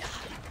anyway.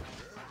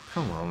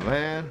 Come on,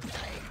 man.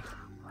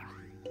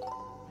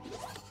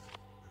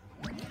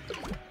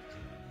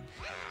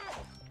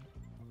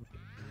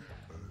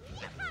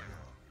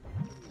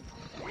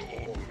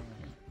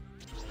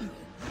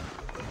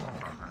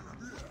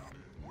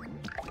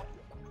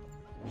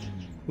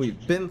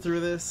 We've been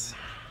through this.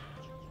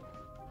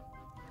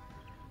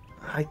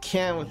 I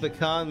can't with the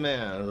con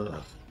man.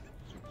 Ugh.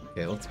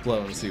 Okay, let's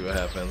blow and see what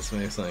happens.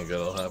 Maybe something good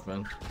will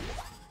happen.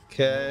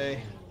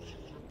 Okay.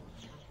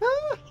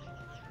 Ah!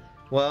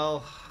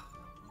 Well,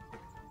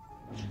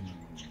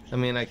 I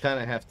mean, I kind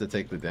of have to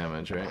take the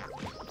damage, right?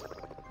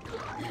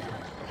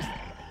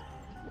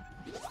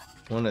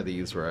 One of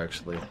these were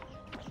actually.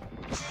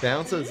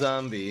 Bounce a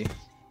zombie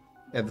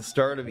at the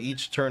start of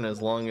each turn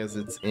as long as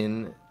it's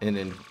in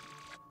an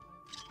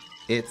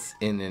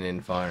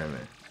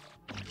environment.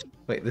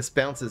 Wait, this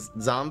bounces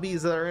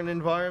zombies that are in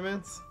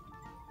environments?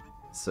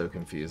 So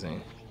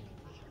confusing.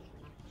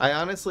 I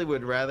honestly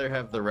would rather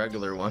have the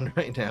regular one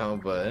right now,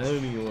 but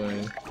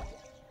anyway.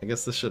 I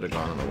guess this should have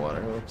gone in the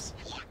water. Oops.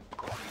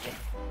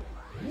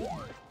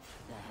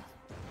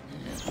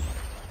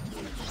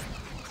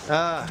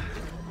 Ah.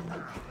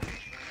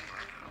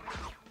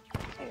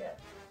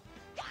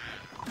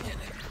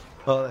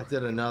 Oh, that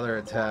did another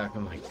attack.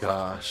 Oh my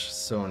gosh,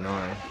 so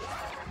annoying.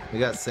 We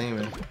got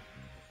Saman.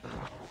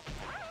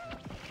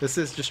 This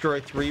is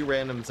destroy 3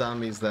 random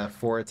zombies that have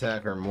 4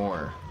 attack or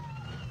more.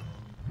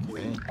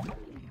 Okay.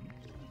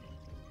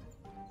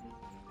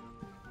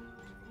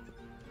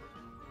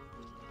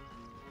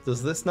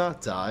 Does this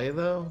not die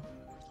though?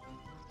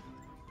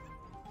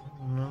 I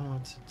don't know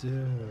what to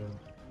do.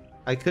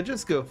 I could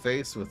just go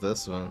face with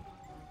this one.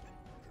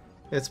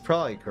 It's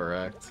probably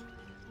correct.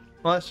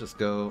 Well, let's just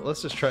go.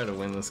 Let's just try to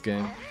win this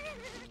game.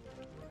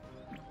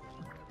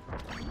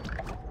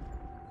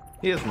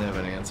 He doesn't have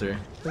an answer.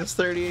 That's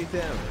 38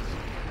 damage.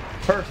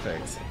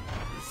 Perfect.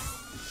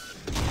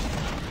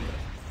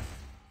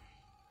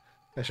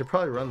 I should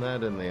probably run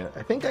that in the...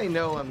 I think I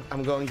know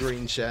I'm going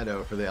Green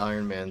Shadow for the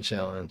Iron Man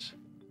challenge.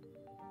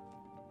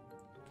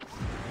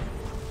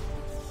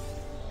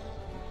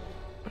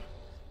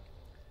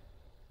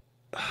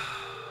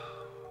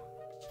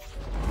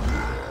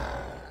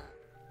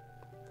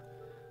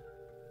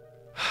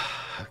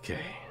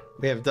 Okay.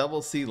 We have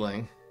double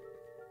Seedling.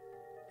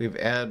 We have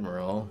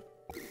Admiral.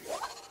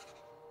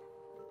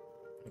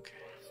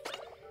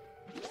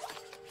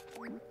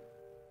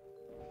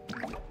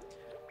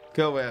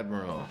 Go,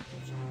 Admiral.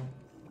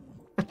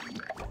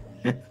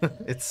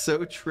 It's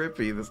so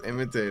trippy, this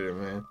imitator,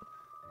 man.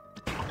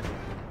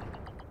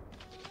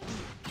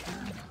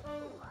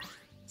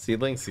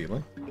 Seedling,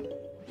 Seedling.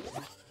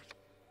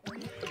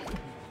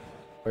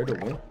 Where to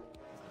win?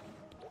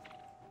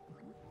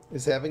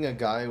 Is having a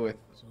guy with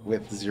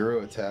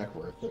 0 attack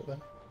worth it,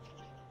 then?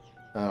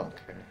 I don't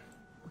care.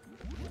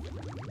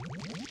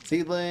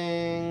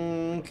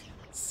 Seedling!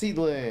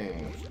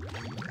 Seedling!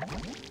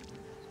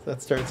 That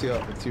starts you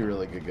off with 2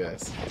 really good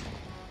guys.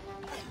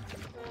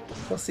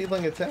 Well,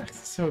 Seedling attacks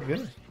is so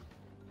good.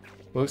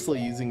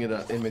 Mostly using it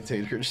on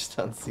Imitator just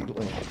on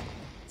Seedling.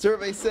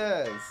 Survey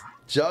says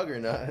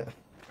Juggernaut.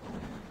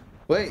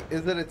 Wait,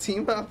 is it a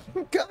team up?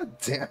 God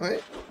damn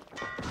it.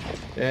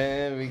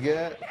 And we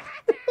get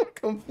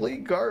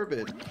complete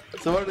garbage.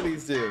 So what do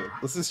these do?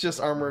 This is just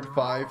Armored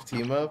 5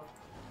 team up,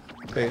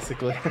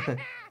 basically.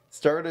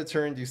 Start a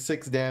turn, do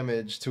 6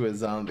 damage to a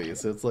zombie,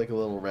 so it's like a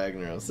little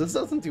Ragnaros. This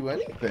doesn't do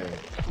anything.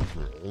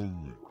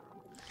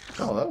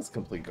 Oh, that was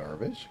complete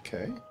garbage.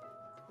 Okay.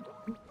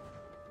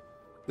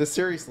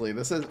 Seriously,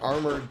 this is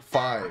Armored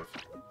 5.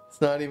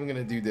 It's not even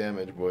gonna do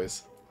damage,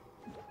 boys.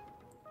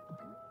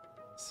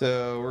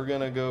 So we're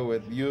gonna go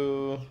with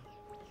you.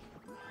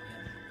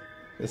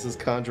 This is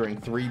conjuring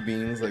 3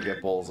 beans that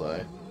get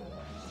bullseye.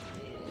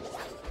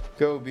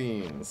 Go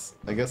beans.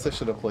 I guess I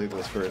should have played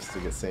this first to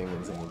get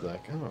Samans in the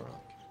deck. I don't know.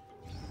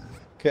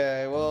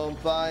 Okay, well,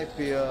 bye,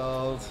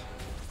 field.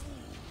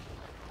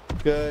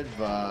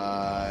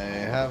 Goodbye.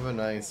 Have a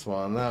nice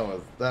one. That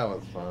was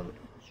fun.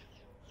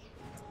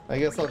 I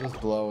guess I'll just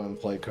blow and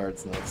play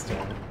cards next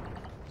turn.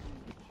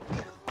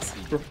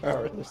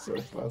 Superpower, they're so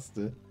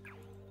busted.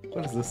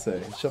 What does this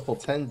say? Shuffle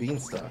 10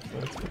 beanstalk.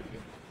 That's pretty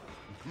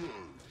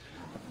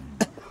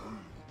good.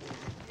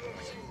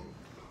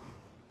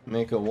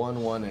 Make a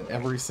 1/1 in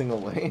every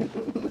single lane?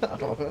 No,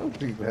 don't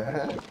do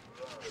that.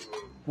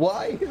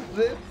 Why is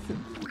this?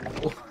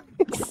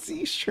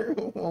 Seashore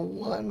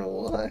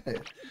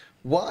 1/1?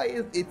 Why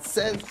is it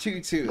says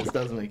 2/2? This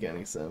doesn't make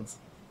any sense.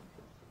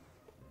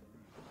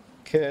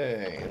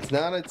 Okay, it's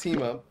not a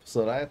team up,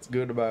 so that's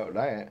good about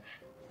that.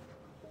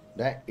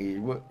 That is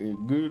what is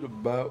good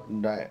about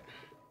that.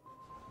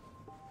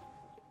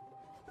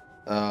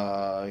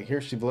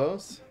 Here she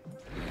blows.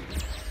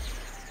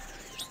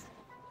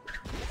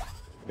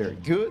 Very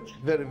good.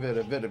 Very,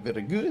 very, very,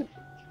 very good.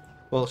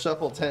 We'll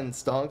shuffle 10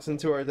 stonks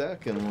into our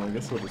deck, and I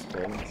guess we'll just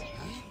play this.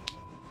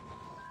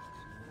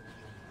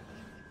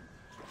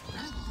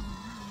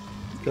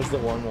 Because the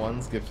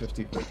 1/1s give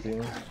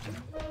 50/50.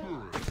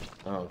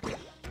 Oh, okay.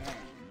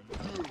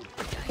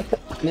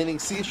 Meaning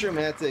Seashroom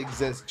had to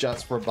exist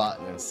just for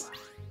botanists.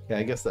 Yeah,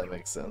 I guess that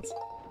makes sense.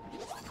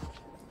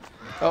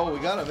 Oh, we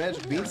got a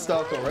magic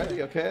beanstalk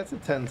already. Okay, that's a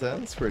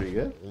 10/10. It's pretty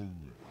good.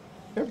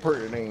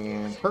 Pretty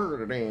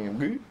damn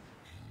good.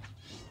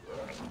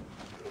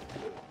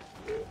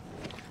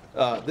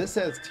 This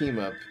has team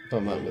up, if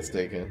I'm not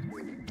mistaken.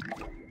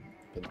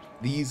 But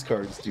these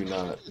cards do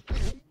not.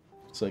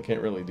 So I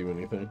can't really do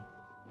anything.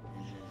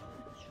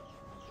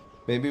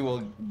 Maybe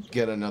we'll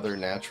get another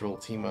natural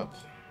team up.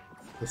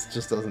 This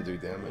just doesn't do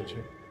damage.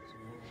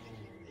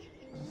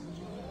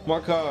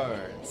 More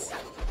cards.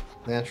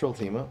 Natural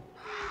team up.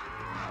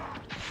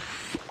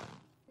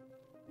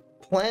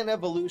 Plant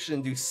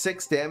evolution do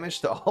 6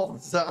 damage to all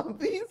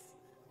zombies?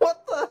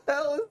 What the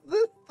hell is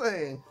this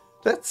thing?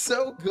 That's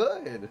so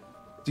good.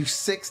 Do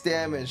 6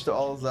 damage to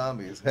all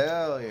zombies.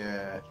 Hell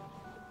yeah.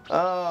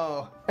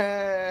 Oh,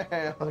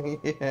 hell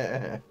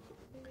yeah.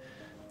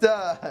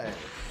 Die.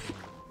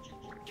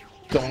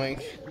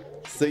 Doink.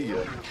 See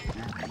ya.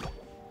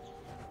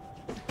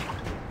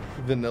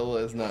 Vanilla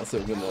is not so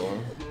vanilla.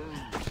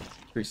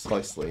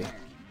 Precisely.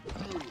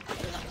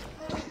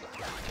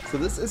 So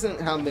this isn't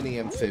how many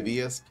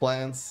amphibious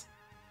plants,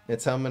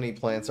 it's how many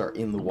plants are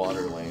in the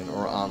water lane,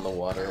 or on the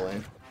water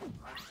lane,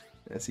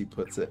 as he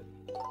puts it.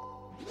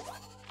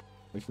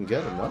 We can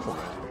get another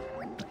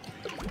one.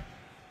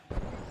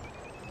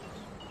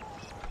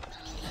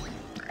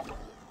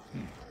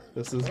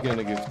 This is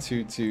gonna give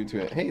 2/2 to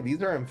it. Hey,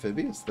 these are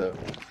amphibious though.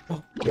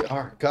 Oh, they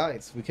are.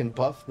 Guys, we can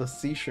buff the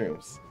sea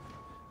shrooms.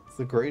 It's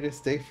the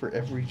greatest day for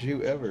every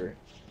Jew ever.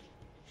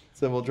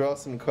 So we'll draw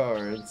some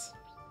cards.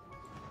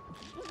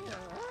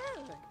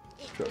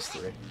 Trust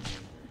 3.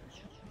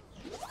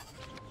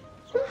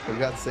 We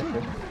got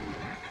Saber.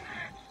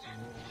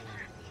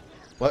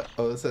 What?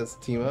 Oh, this says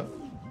team up?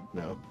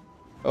 No.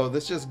 Oh,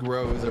 this just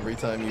grows every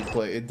time you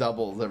play. It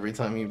doubles every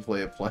time you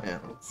play a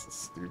plant. That's so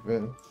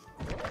stupid.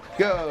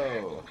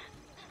 Go!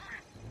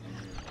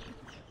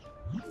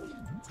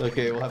 It's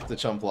okay, we'll have to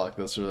chump block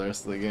this for the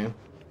rest of the game.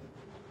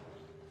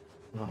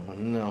 Oh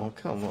no,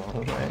 come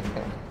on.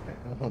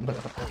 Oh no.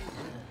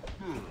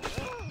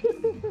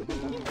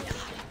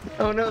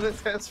 Oh no,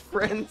 this has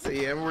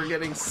frenzy and we're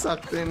getting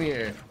sucked in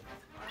here.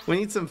 We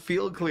need some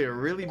field clear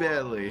really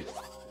badly.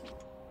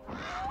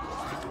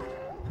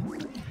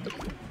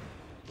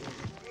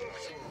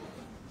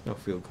 No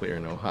field clear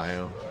in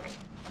Ohio.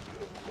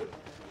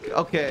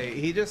 Okay,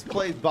 he just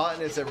plays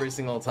botanist every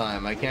single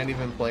time. I can't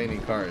even play any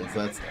cards.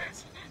 That's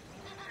nice.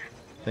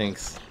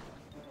 Thanks.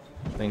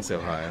 Thanks,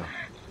 Ohio.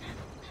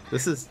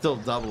 This is still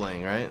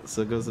doubling, right?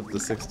 So it goes up to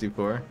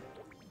 64.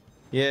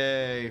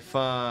 Yay,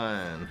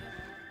 fun.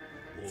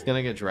 It's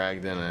gonna get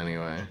dragged in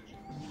anyway.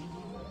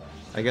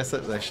 I guess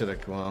I should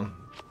have come on.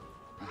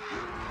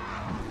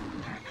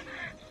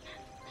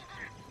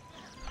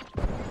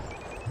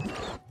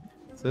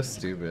 So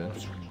stupid.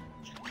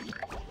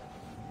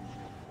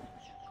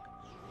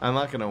 I'm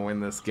not gonna win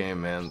this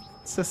game, man.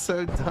 It's just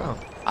so dumb.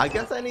 I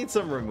guess I need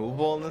some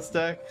removal in this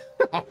deck.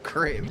 Oh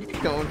great, it's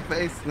going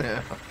face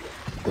now.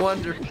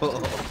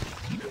 Wonderful.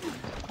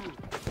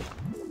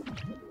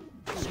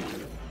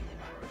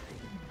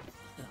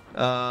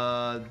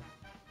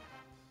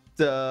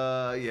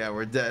 Yeah,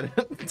 we're dead.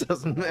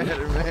 Doesn't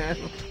matter, man.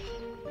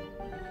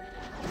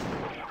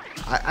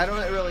 I don't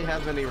really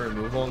have any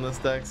removal in this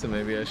deck, so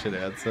maybe I should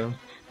add some.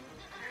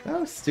 That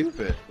was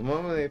stupid. The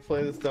moment they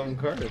play this dumb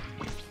card,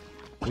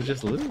 we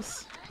just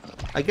lose.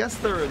 I guess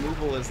the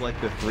removal is like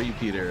the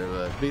three-peater,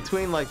 but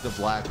between like the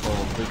black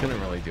holes, we couldn't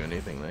really do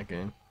anything that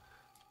game.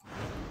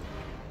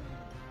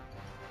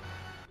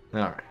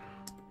 Alright.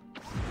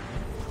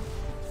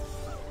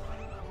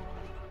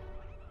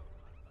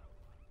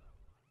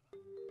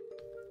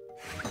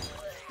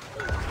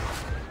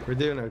 We're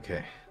doing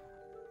okay.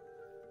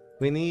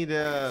 We need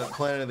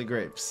Planet of the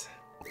Grapes.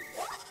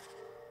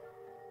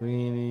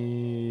 We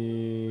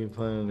need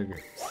Planet of the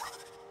Grapes.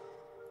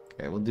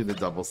 Okay, we'll do the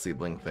double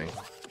seedling thing.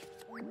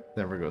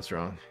 Never goes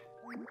wrong.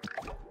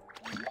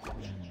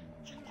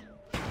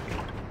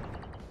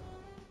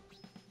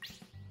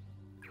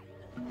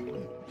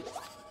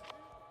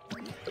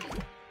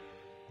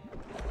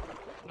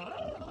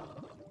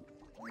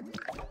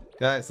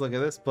 Guys, look at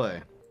this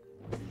play.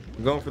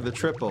 We're going for the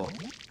triple.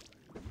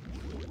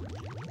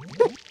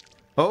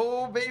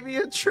 Oh, baby,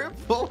 a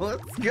triple.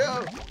 Let's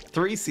go.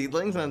 3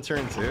 seedlings on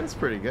turn 2. That's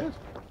pretty good.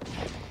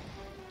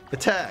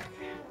 Attack.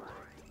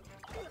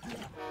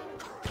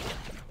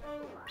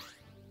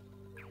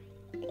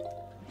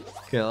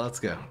 Okay, let's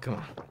go. Come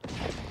on.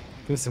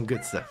 Give me some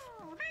good stuff.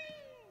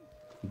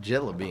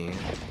 Jelly bean.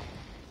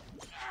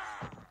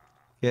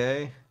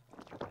 Okay.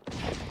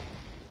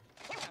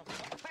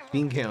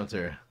 Bean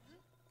counter.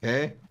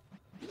 Okay.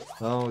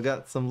 Oh, we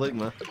got some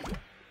Ligma.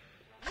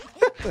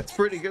 That's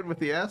pretty good with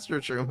the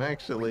Astroshroom,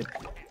 actually.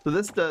 So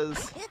this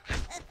does,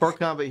 for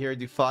combat here,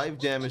 do 5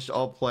 damage to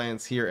all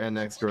plants here and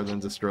next door, then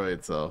destroy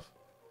itself.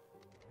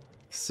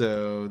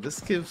 So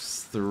this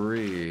gives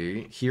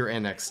 3 here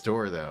and next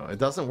door, though. It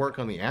doesn't work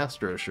on the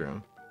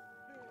Astroshroom.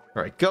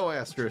 Alright, go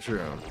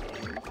Astroshroom.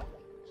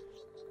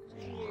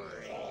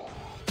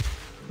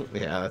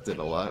 Yeah, that did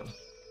a lot.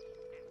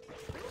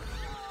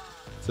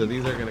 So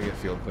these are gonna get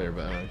field clear,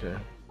 but I don't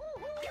care.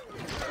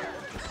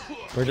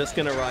 We're just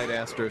gonna ride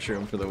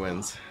Astroshroom for the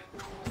wins.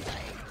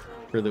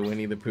 For the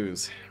Winnie the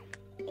Poohs.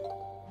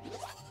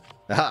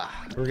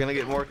 Ah, we're gonna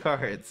get more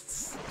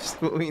cards.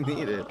 Just what we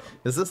needed.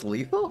 Is this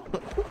lethal?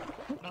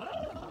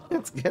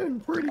 It's getting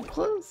pretty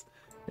close.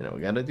 You know,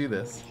 we gotta do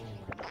this.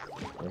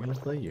 I'm gonna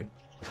play you.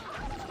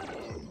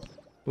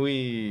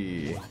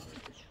 Wee.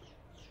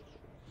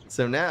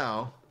 So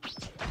now,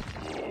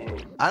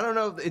 I don't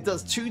know if it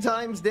does 2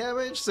 times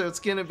damage, so it's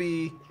gonna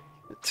be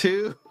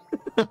 2.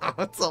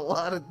 That's a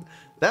lot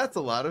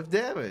of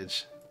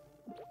damage.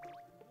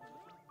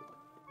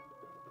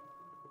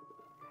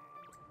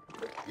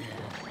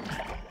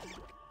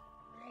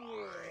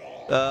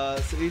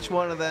 So each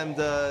one of them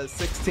does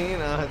 16.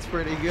 That's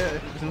pretty good.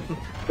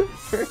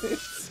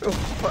 It's so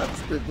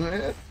busted,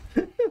 man.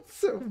 It's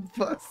so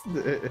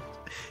busted.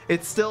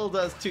 It still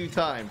does 2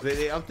 times.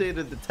 They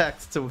updated the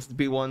text to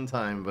be 1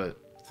 time, but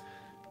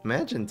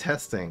imagine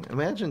testing.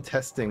 Imagine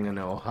testing in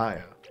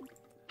Ohio.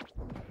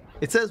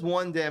 It says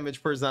 1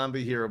 damage per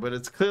zombie hero, but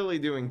it's clearly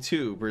doing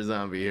 2 per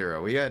zombie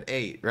hero. We had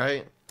 8,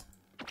 right?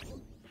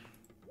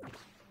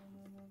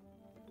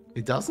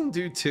 It doesn't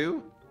do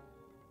 2?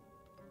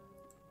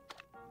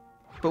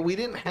 But we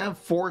didn't have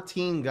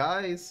 14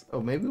 guys. Oh,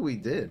 maybe we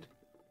did.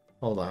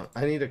 Hold on.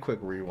 I need a quick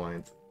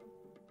rewind.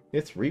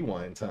 It's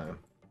rewind time.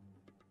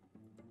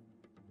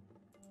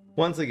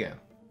 Once again,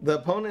 the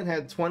opponent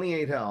had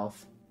 28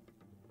 health.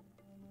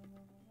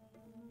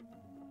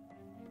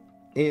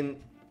 They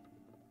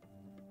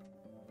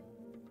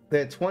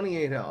had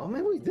 28 health. Oh,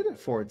 maybe we did it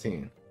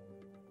 14.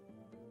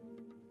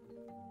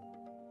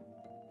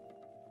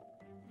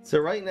 So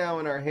right now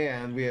in our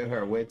hand, we have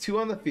her. We had 2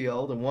 on the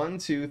field, and 1,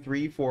 2,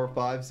 3, 4,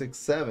 5, 6,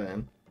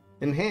 7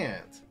 in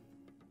hand.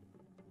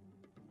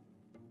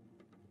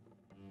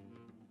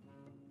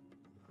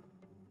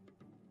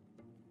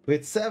 We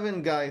had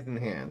 7 guys in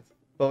hand,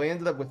 but we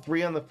ended up with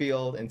 3 on the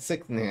field and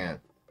 6 in hand.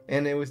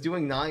 And it was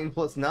doing 9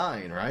 plus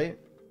 9, right?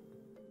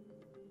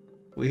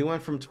 We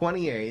went from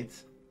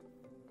 28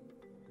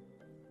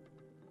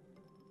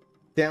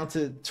 down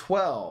to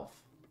 12.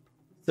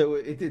 So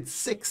it did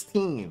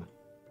 16.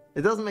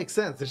 It doesn't make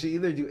sense. It should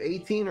either do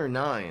 18 or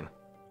 9.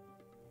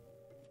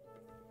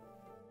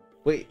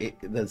 Wait,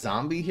 the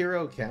zombie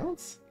hero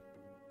counts?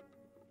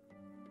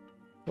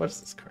 What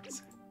does this card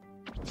say?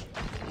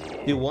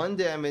 Do 1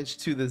 damage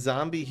to the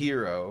zombie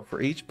hero for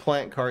each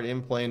plant card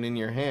in play and in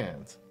your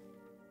hand.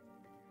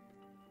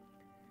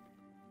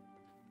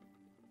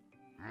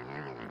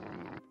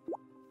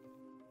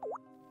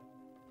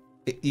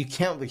 You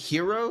count the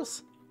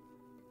heroes?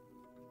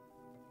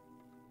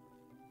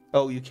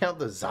 Oh, you count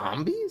the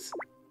zombies?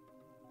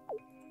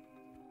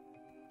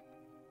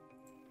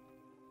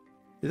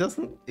 It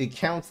doesn't... It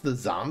counts the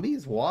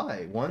zombies?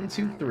 Why? 1,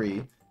 2,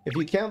 3. If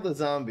you count the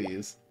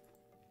zombies,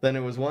 then it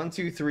was 1,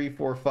 2, 3,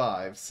 4,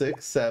 5,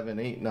 6, 7,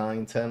 8,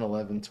 9, 10,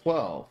 11,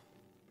 12.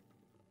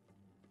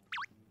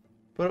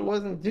 But it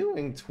wasn't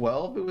doing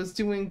 12, it was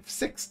doing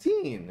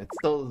 16. It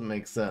still doesn't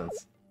make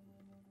sense.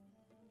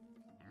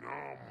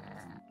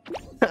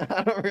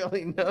 I don't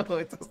really know.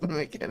 It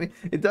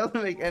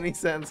doesn't make any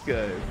sense,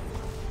 guys.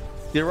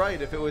 You're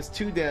right, if it was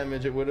 2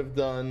 damage, it would have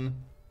done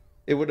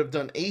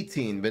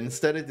 18, but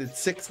instead it did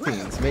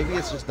 16. So maybe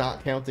it's just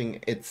not counting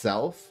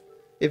itself.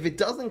 If it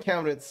doesn't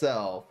count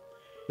itself,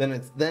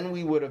 then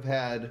we would have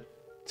had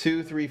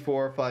 2, 3,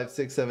 4, 5,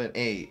 6, 7,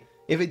 8.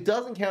 If it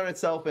doesn't count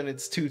itself and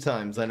it's 2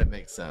 times, then it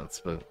makes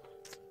sense, but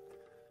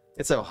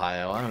it's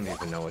Ohio. I don't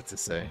even know what to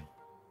say.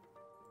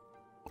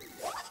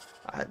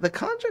 The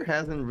Conjure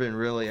hasn't been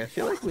really... I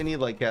feel like we need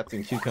like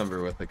Captain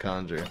Cucumber with the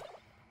Conjure.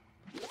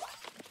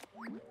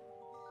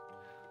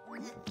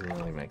 It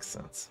really makes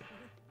sense.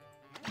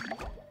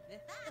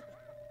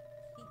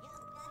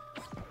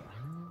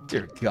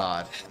 Dear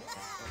God.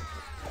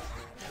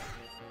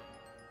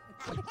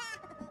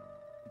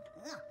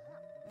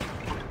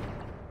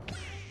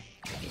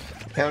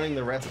 Counting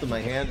the rest of my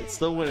hand, it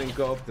still wouldn't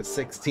go up to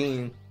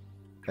 16.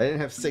 I didn't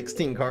have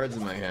 16 cards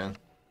in my hand.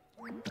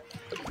 I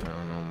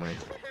don't know, mate.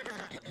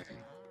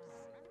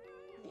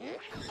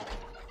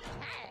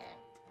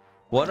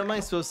 What am I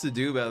supposed to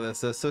do about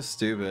this? That's so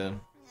stupid.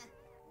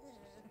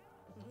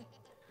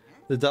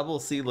 The double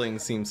seedling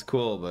seems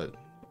cool, but...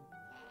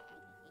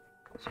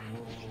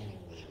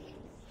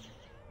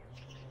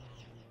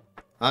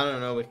 I don't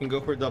know, we can go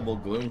for double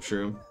gloom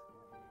shroom.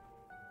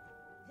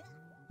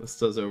 This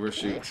does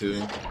overshoot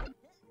too.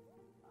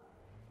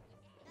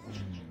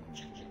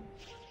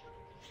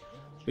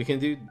 We can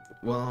do,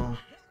 well...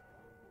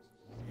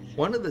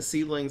 One of the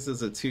seedlings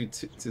is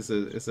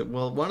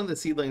well, one of the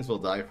seedlings will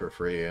die for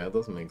free. Yeah, it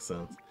doesn't make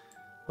sense.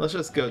 Let's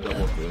just go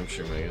double gloom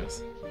shroom, I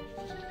guess.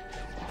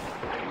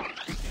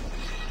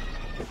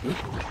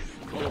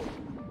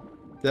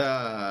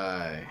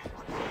 Die.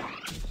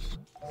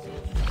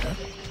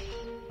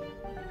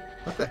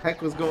 What the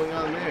heck was going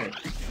on there?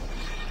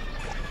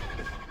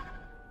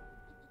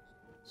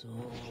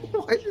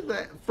 Why did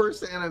that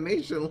first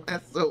animation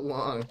last so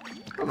long?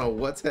 I don't know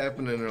what's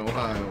happening in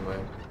Ohio,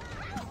 man.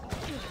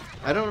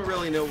 I don't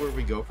really know where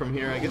we go from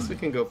here. I guess we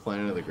can go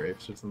Planet of the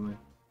Grapes or something.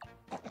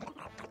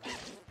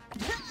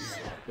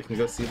 We can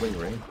go Seedling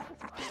Ring.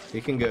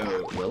 We can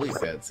go Lily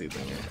Pad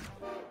Seedling Ring.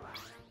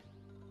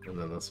 And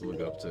then this will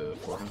go up to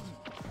 400.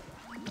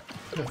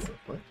 That's it,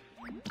 what?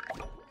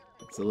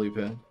 It's Lily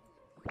Pad.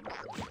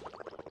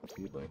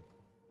 Seedling.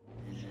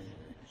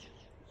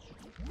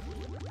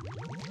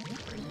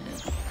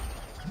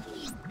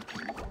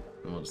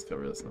 And we'll just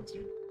cover this next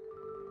turn.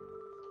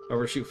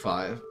 Overshoot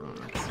 5. Oh,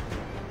 nice.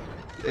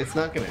 It's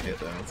not gonna hit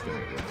though. It's gonna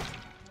go.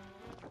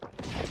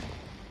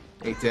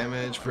 8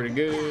 damage, pretty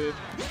good.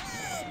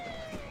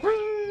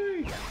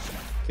 Whee!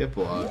 Get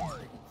blocked.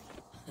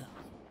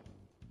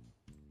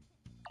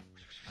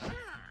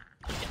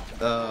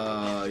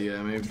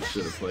 Yeah, maybe we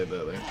should have played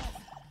that there.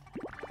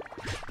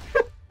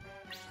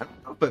 I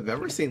don't know if I've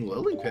ever seen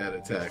Lily Pad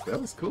attack. That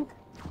was cool.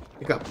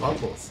 It got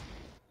bubbles.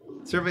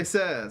 Survey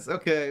says,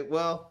 okay,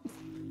 well,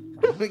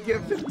 we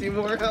get 50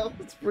 more health.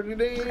 It's pretty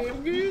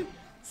damn good.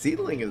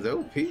 Seedling is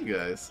OP,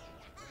 guys.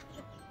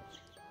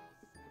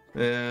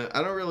 I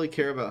don't really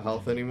care about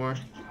health anymore.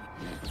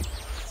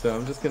 So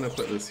I'm just gonna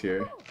put this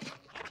here.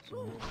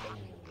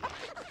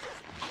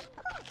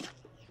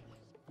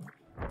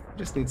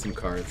 Just need some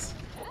cards.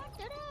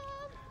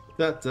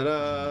 Da da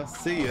da!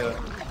 See ya!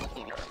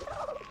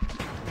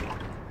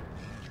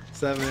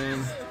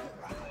 7,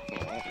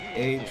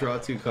 8, draw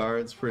 2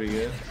 cards, pretty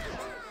good.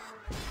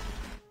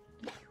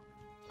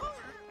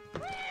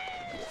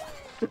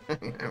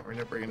 We're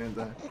never gonna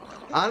die.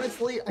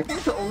 Honestly, I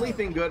think the only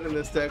thing good in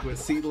this deck was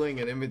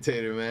Seedling and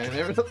Imitator, man.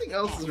 Everything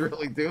else is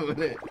really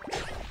doing it.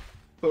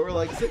 But we're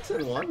like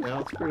 6-1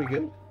 now, it's pretty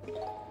good.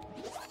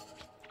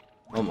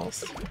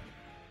 Almost.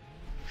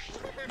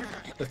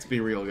 Let's be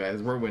real,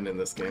 guys. We're winning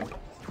this game.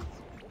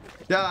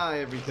 Die,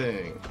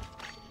 everything!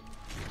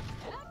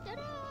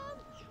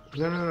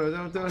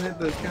 No, don't hit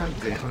this. God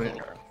damn it.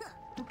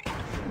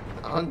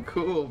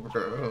 Uncool,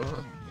 bro.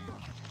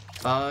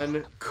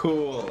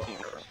 Uncool.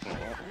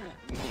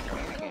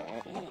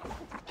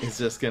 He's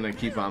just gonna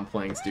keep on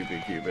playing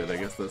Stupid Cupid. I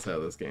guess that's how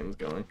this game's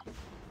going.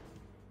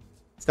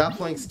 Stop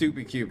playing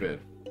Stupid Cupid.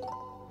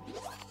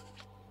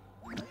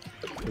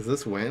 Does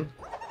this win?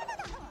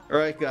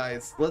 Alright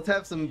guys, let's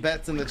have some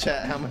bets in the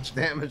chat how much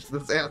damage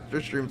this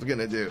Astro Stream's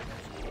gonna do.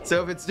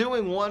 So if it's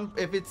doing one,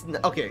 if it's,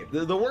 okay,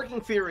 the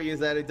working theory is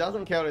that it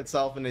doesn't count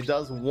itself and it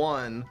does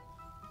 1,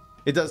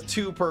 it does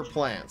 2 per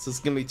plant. So it's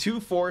gonna be 2,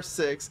 4,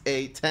 6,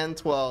 8, 10,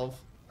 12.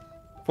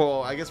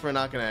 Well, I guess we're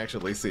not gonna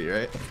actually see,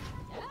 right?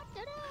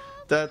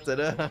 Da da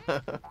da.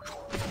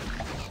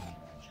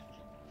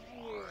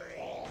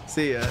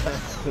 See ya.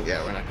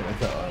 Yeah, we're not gonna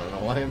tell. I don't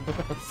know why.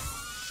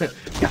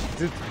 God,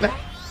 dude,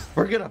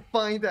 we're gonna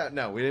find out.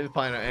 No, we didn't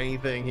find out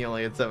anything. He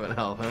only had 7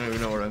 health. I don't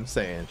even know what I'm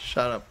saying.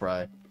 Shut up,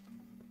 Fry.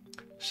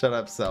 Shut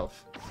up,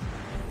 self.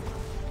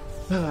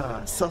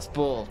 Sus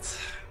Bolt.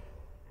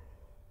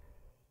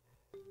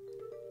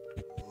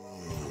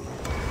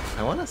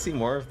 I want to see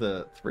more of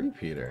the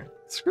 3-peater.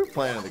 Screw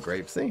Planet of the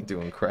Grapes. They ain't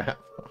doing crap.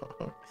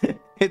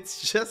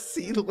 It's just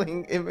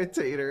Seedling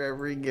Imitator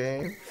every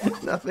game.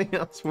 Nothing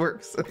else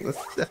works in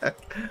this deck.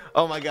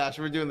 Oh my gosh,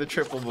 we're doing the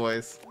triple,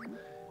 boys.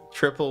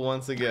 Triple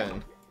once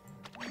again.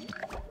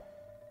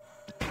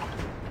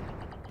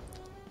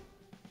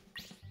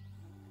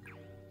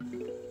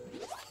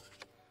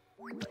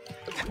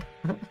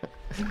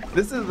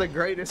 This is the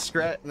greatest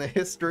strat in the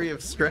history of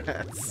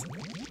strats.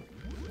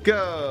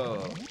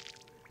 Go!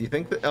 You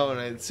think that? Oh,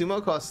 no,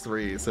 Sumo costs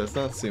 3, so it's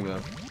not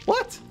Sumo.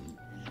 What?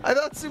 I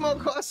thought Sumo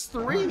costs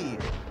 3!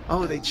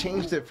 Oh, they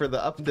changed it for the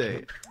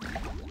update.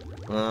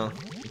 Well,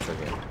 it's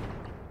okay.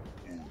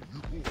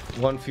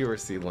 1 fewer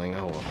Seedling,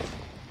 oh well.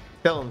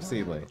 Kill him,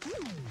 Seedling.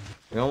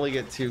 We only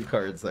get 2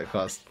 cards that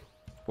cost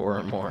 4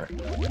 or more.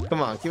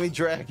 Come on, give me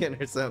Dragon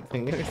or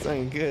something. Give me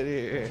something good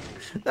here.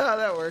 Oh,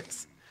 that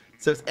works.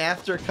 So it's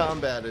after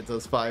combat, it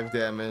does 5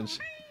 damage.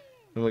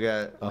 And we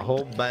got a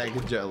whole bag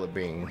of jelly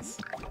beans.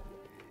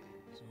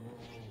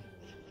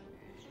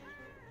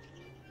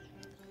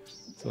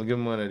 So we'll give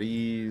him one of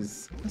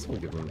these. I guess we'll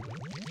give him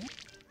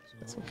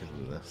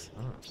this.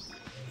 Oh.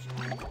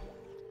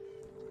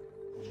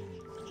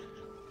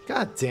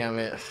 God damn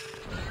it.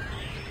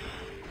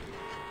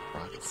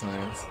 Rocket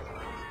science.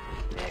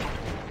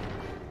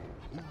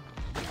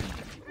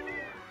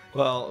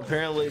 Well,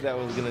 apparently that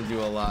was gonna do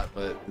a lot,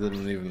 but it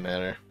didn't even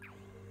matter.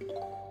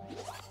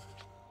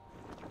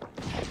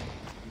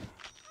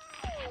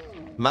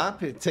 My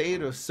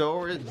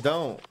Potatosaurus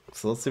don't.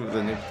 So let's see what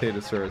the new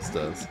Potatosaurus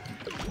does.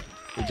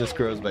 It just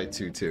grows by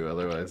 2/2,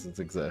 otherwise it's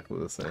exactly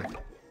the same.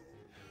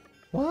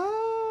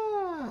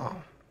 Wow!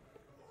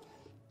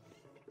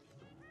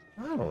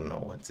 I don't know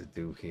what to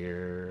do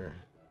here.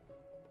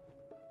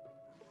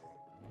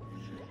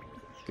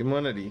 Give him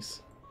one of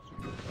these.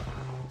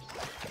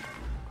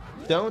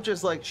 Don't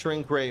just like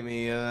shrink ray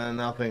me,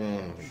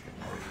 nothing.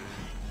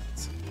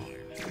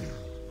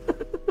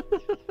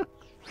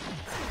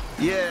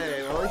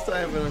 Yay, well, at least I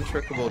have an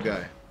untrickable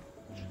guy.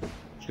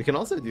 We can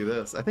also do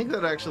this. I think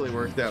that actually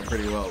worked out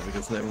pretty well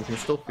because then we can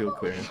still field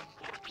clear.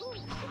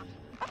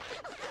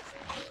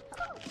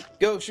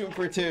 Go shoot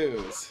for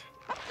 2s.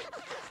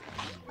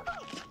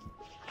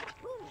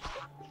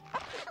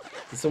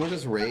 Did someone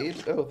just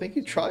raid? Oh, thank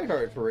you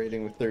Tryhard for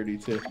raiding with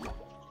 32.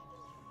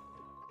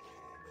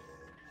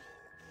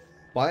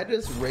 Why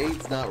does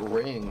raids not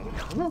ring?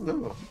 I don't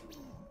know.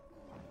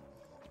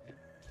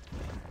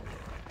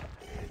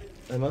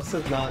 I must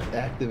have not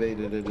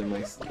activated it in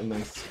my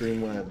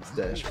Streamlabs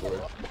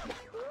dashboard.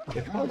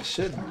 It probably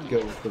should go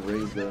with the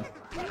raid though.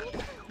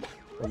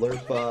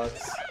 Alert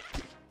box.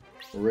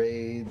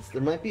 Raids.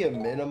 There might be a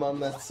minimum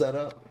that's set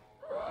up.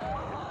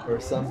 Or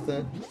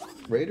something.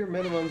 Raider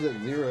minimum's at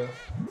 0.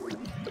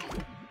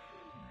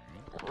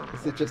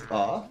 Is it just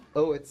off?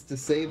 Oh, it's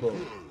disabled.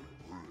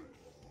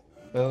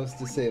 Oh, it's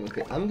disabled.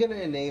 Okay, I'm gonna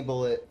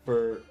enable it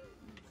for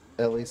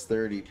at least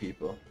 30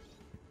 people.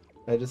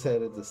 I just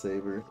had it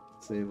disable.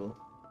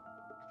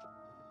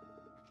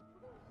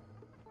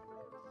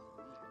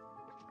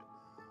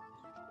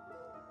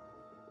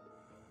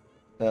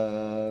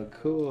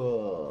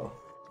 Cool.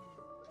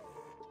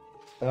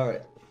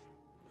 Alright.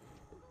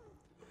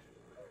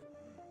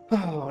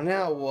 Oh,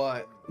 now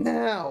what?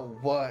 Now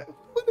what?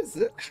 What is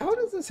it? How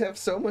does this have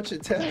so much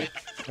attack?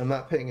 I'm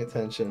not paying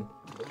attention.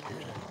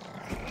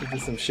 He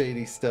did some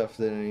shady stuff,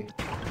 didn't he?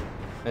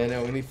 I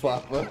know, we need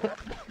Floppa.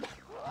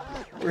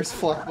 Where's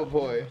Floppa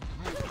boy?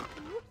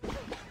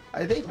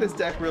 I think this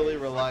deck really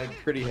relied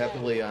pretty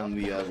heavily on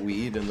the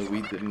weed, and the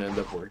weed didn't end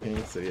up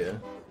working, so yeah.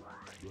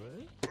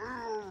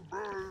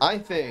 I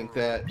think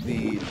that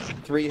the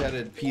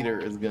three-headed Peter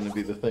is going to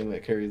be the thing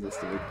that carries us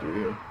to victory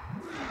here.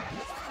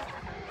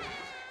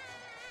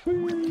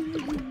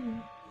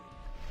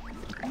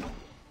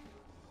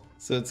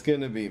 So it's going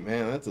to be,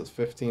 man, that's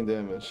 15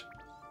 damage.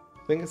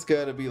 I think it's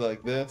got to be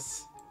like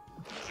this,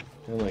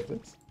 and like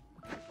this.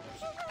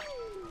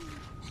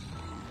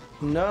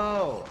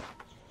 No!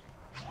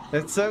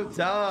 It's so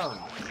dumb!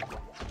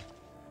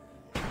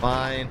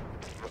 Fine.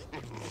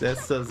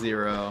 That's a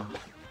 0.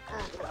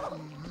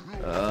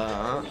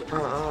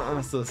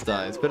 So this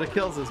dies, but it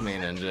kills his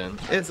main engine.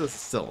 It's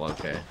still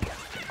okay.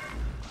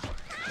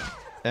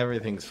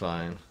 Everything's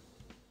fine.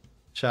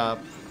 Chop.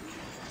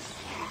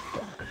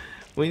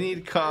 We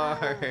need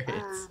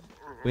cards.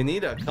 We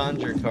need a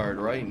conjure card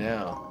right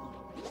now.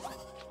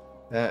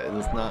 That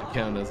does not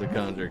count as a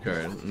conjure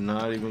card.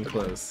 Not even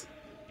close.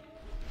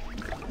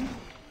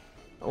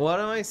 What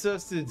am I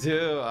supposed to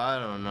do? I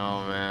don't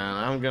know, man.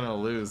 I'm gonna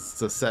lose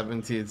to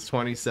 17. It's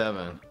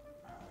 27.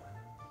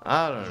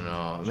 I don't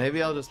know.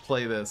 Maybe I'll just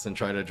play this and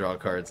try to draw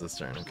cards this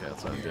turn. Okay,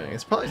 that's what I'm doing.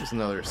 It's probably just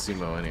another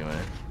sumo anyway.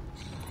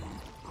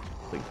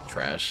 Like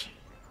trash.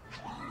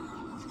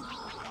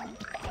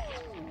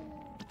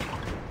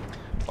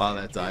 Wow,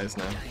 that dies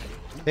now.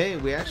 Hey,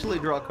 we actually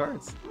draw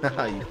cards.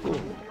 Haha, you fool.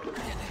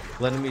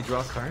 Letting me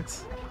draw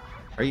cards?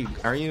 Are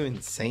you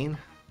insane?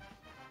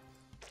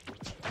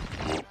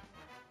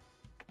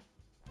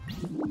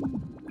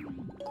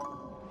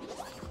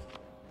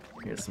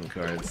 Here's some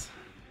cards.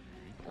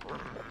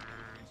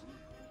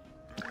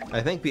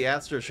 I think the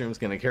Astro Shroom's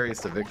gonna carry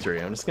us to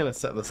victory. I'm just gonna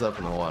set this up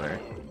in the water.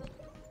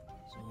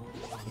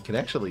 We could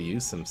actually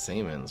use some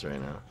Saemons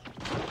right now.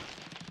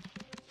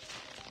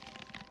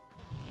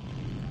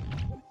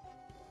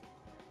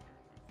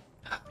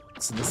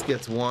 So this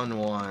gets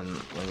 1/1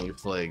 when you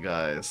play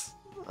guys.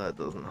 That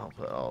doesn't help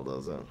at all,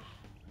 does it?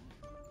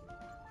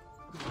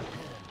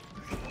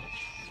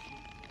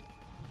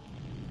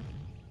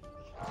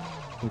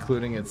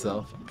 Including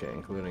itself? Okay,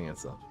 including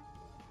itself.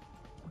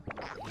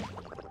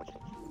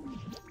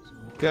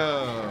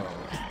 Go!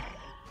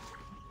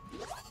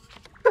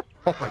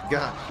 Oh my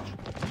gosh.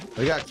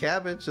 We got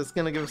cabbage. That's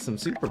gonna give us some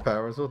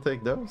superpowers. We'll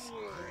take those.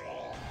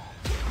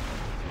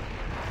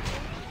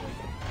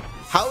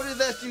 How did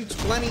that do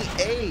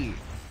 28?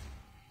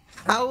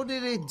 How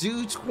did it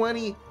do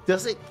 20?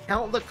 Does it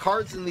count the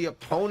cards in the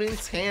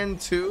opponent's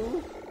hand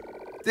too?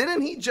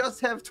 Didn't he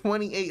just have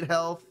 28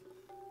 health?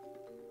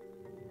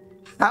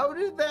 How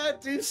did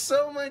that do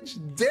so much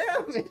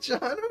damage?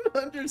 I don't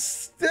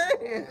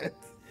understand.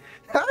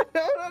 I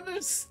don't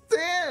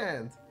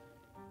understand.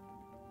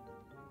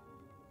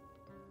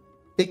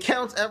 It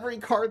counts every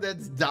card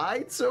that's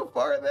died so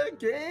far in that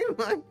game?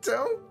 I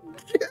don't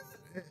get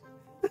it.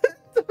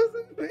 That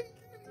doesn't make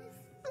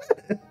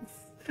any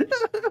sense.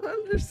 I don't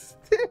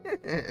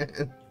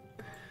understand.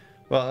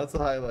 Well, that's a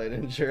highlight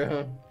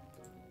intro.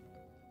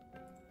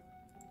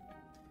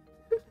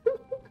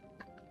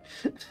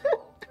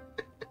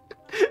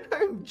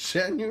 I'm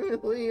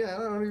genuinely, I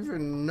don't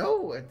even know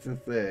what to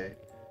say.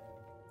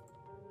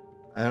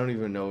 I don't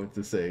even know what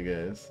to say,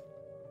 guys.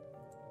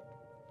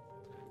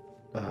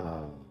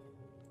 Oh.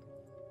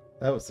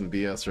 That was some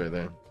BS right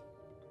there.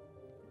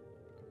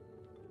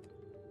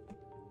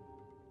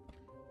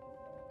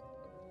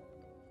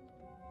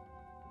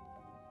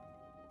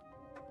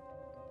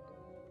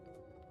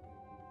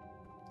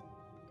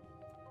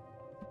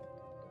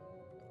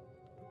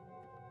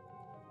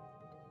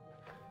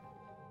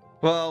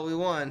 Well, we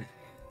won.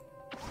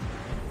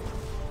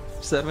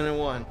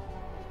 7-1.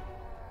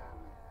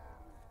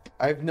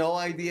 I have no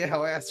idea how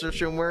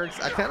Astrostrom works.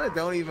 I kind of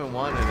don't even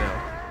want to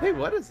know. Hey,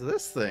 what is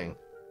this thing?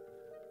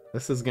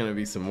 This is going to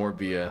be some more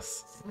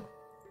BS.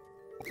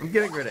 I'm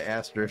getting rid of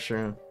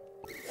Astrostrom.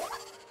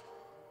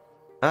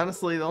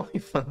 Honestly, the only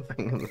fun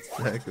thing in this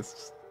deck is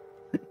just...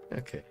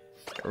 Okay.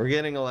 We're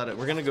getting a lot of...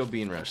 We're going to go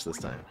Bean Rush this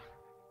time.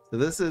 So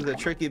this is a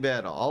tricky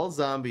battle. All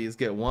zombies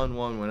get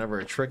 1/1 whenever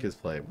a trick is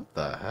played. What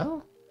the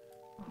hell?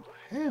 Oh,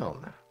 hell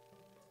no.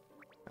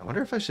 I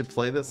wonder if I should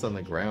play this on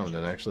the ground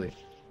and actually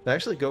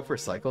go for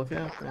cycle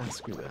cap? Eh,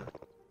 screw that.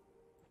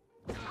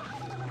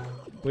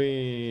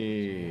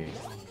 Whee!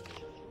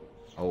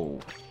 Oh.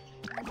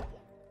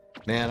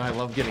 Man, I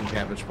love getting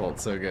Cabbage Pult,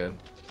 so good.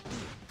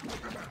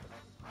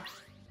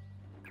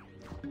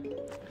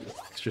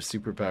 Extra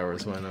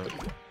superpowers, why not?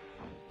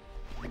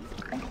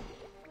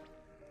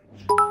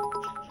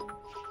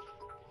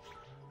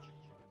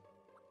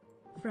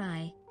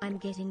 Fry, I'm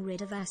getting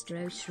rid of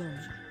Astro Shroom.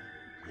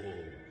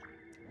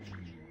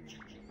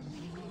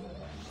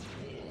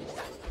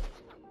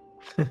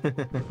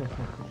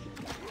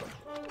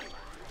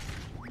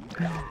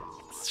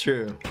 It's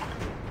true.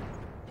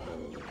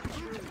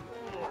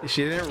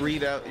 She didn't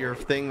read out your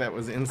thing that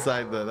was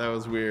inside that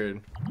was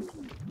weird.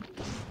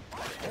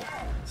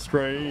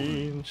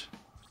 Strange.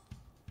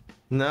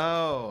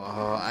 No,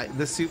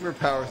 the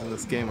superpowers in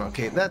this game,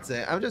 okay, that's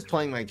it. I'm just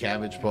playing my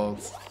Cabbage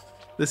Pults.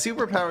 The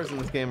superpowers in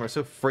this game are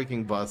so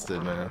freaking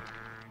busted, man.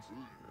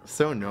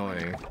 So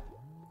annoying.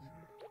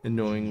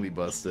 Annoyingly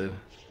busted.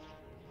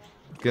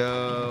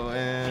 Go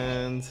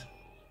and...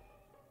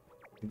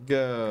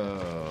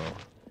 go.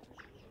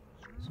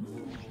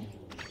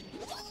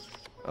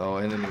 Oh,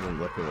 I didn't even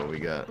look at what we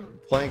got.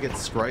 Plant gets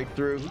strike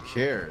through? Who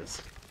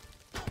cares?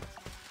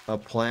 A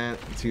plant,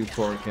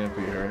 2-4 can't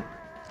be hurt.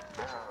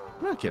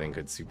 I'm not getting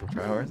good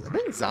superpowers. I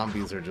think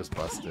zombies are just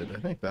busted. I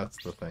think that's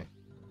the thing.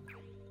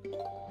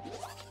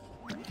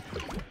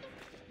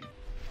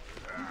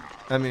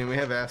 I mean, we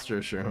have Astro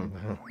Shroom.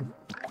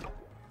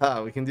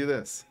 Ah, we can do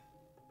this.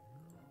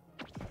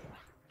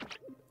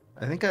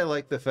 I think I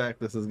like the fact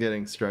this is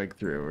getting strike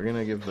through. We're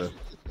gonna give the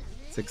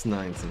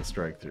 6-9 some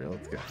strike through.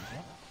 Let's go.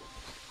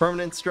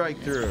 Permanent strike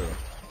through.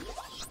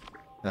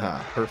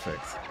 Ah,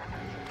 perfect.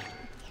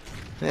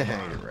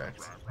 Yeah, you're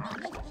wrecked.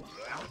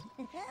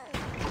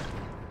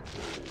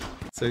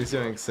 So he's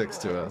doing 6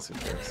 to us, of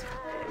course.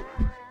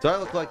 Do I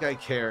look like I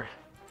care?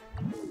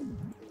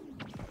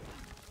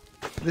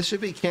 This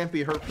should be can't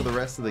be hurt for the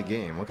rest of the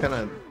game. What kind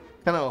of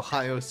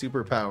Ohio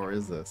superpower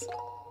is this?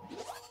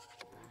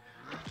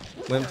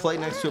 When played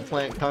next to a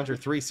plant, conjure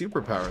 3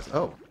 superpowers.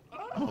 Oh.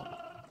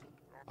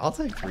 I'll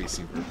take 3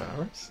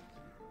 superpowers.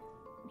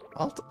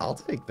 I'll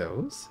take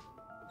those.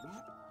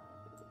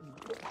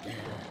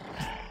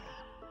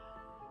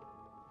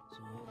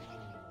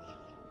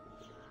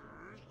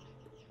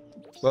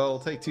 Well, we'll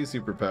take 2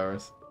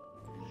 superpowers.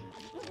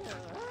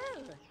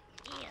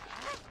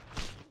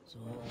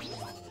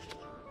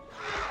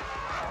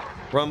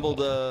 Rumble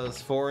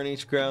does 4 in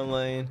each ground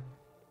lane.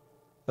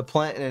 The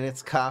plant and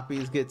its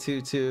copies get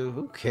 2/2.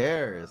 Who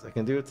cares? I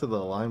can do it to the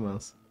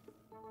Limos.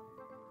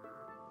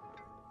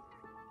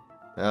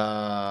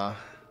 We'll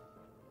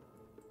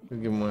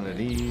give him one of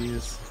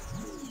these.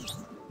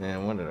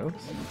 And one of those.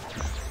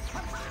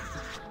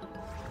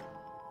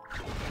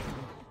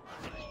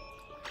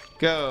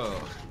 Go!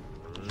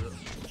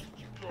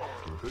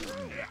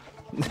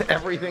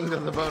 Everything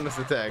does a bonus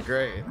attack,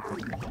 great.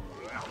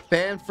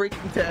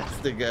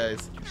 Fan-freaking-tastic,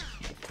 guys.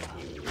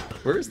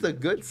 Where's the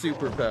good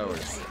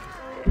superpowers?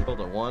 Hold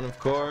a 1, of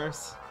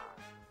course.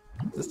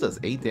 This does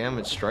 8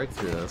 damage strike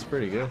through, that's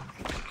pretty good.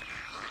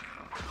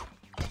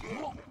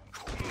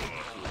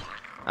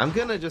 I'm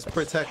gonna just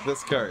protect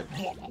this card.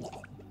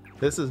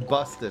 This is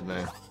busted,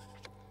 man.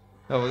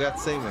 Oh, we got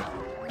Seaman.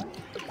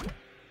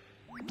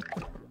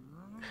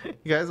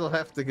 You guys will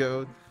have to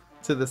go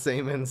to the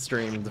Seaman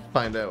stream to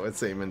find out what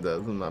Seaman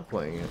does. I'm not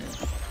playing it.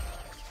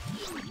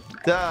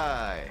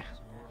 Die!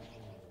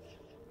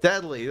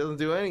 Deadly, doesn't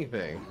do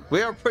anything.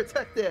 We are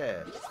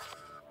protected!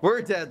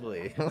 We're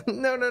deadly.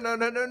 No.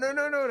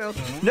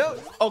 No!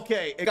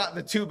 Okay, it got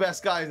the 2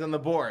 best guys on the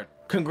board.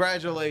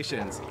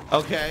 Congratulations.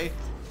 Okay.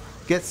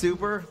 Get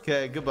super?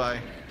 Okay, goodbye.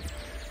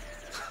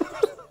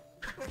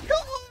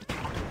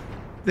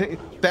 They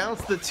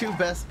bounce the 2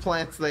 best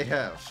plants they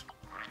have.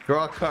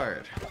 Draw a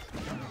card.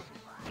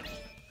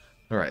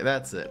 Alright,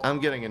 that's it. I'm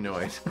getting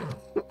annoyed.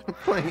 I'm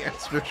playing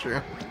extra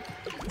shroom.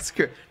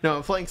 No,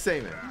 I'm playing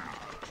Seaman.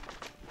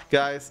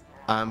 Guys,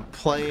 I'm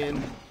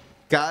playing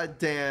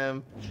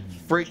goddamn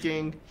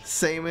freaking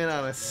Seaman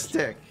on a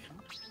stick.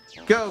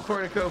 Go,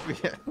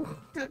 Cornucopia.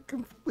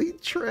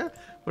 Complete trap.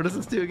 What does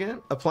this do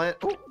again? A plant.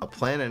 Oh, a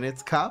plant and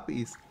its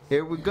copies.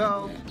 Here we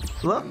go.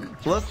 Look.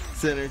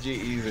 Synergy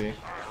easy.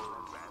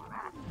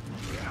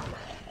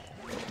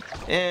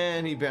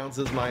 And he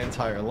bounces my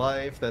entire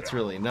life. That's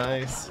really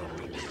nice.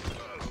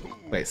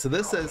 Wait, so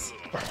this says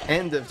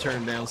end of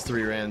turn bounce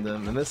 3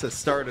 random, and this says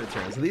start of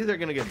turn. So these are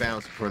going to get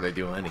bounced before they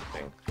do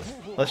anything.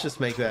 Let's just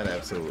make that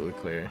absolutely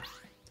clear.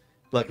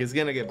 Look, he's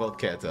going to get both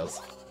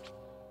cattails.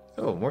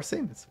 Oh, more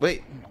Samans.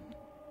 Wait.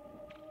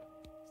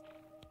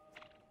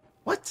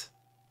 What?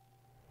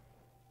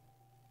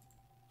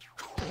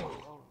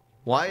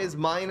 Why is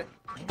mine...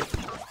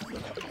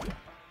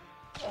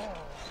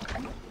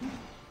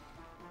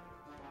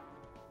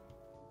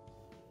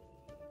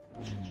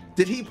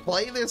 Did he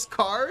play this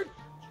card?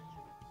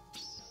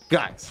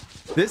 Guys,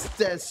 this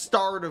says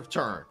start of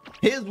turn.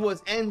 His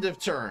was end of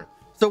turn.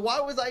 So why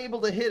was I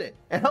able to hit it?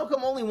 And how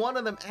come only one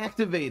of them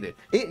activated?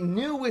 It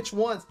knew which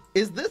ones.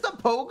 Is this a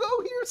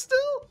pogo here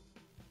still?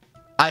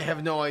 I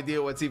have no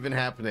idea what's even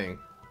happening.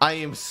 I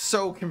am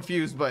so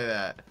confused by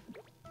that.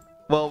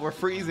 Well, we're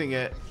freezing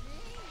it.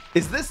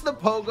 Is this the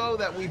Pogo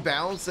that we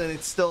bounced and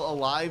it's still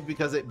alive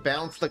because it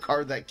bounced the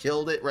card that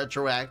killed it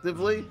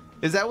retroactively?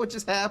 Is that what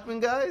just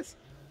happened, guys?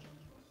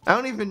 I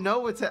don't even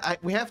know what's...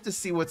 we have to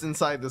see what's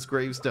inside this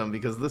gravestone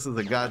because this is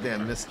a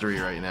goddamn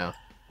mystery right now.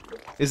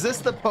 Is this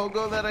the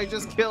Pogo that I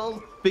just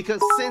killed? Because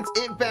since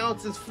it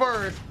bounces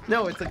first...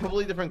 No, it's a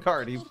completely different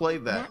card. You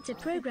played that. That's a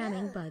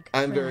programming bug.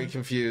 I'm very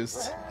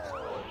confused.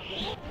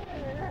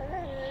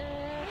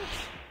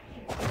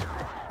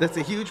 That's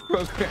a huge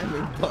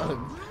programming bug.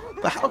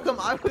 But how come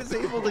I was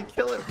able to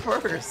kill it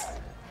first?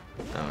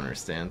 I don't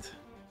understand.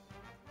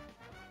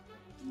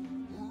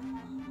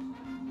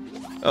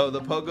 Oh,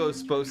 the Pogo is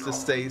supposed to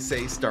say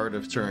start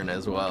of turn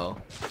as well.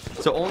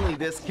 So only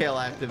this cattail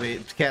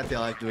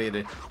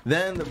activated,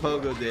 then the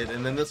Pogo did,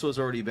 and then this was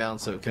already bound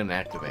so it couldn't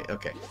activate.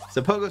 Okay,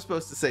 so Pogo's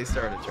supposed to say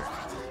start of turn.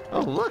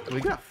 Oh look, we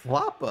got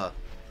Floppa.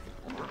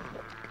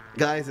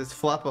 Guys, it's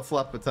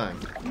Floppa time.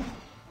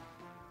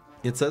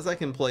 It says I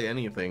can play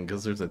anything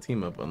because there's a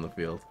team up on the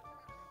field.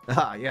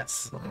 Ah,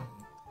 yes.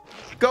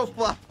 Go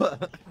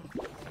Floppa!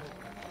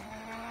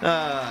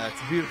 Ah,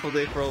 it's a beautiful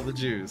day for all the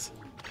Jews.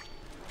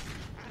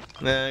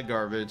 Nah,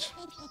 garbage.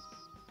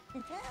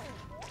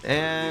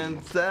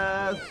 And,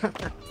 that's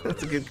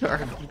a good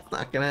card. It's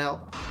not gonna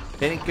help.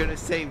 Ain't gonna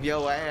save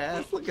yo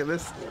ass. Look at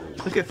this.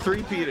 Look at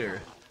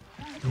 3-Peter.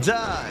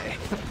 Die!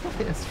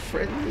 It's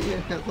friendly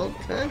and has all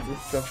kinds of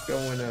stuff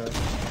going on.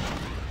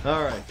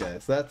 Alright,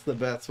 guys. That's the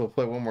bets. We'll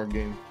play one more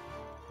game.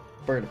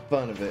 For the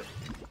fun of it.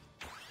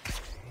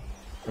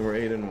 And we're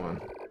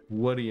 8-1.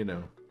 What do you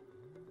know?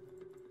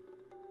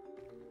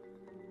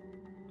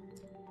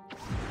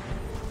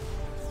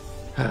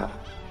 I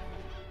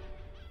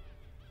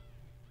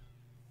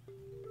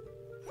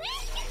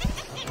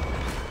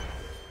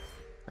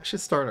should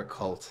start a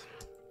cult.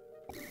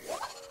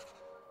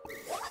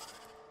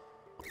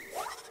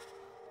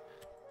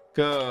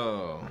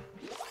 Go.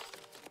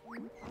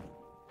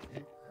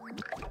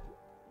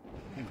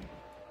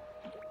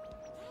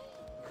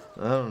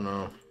 I don't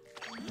know.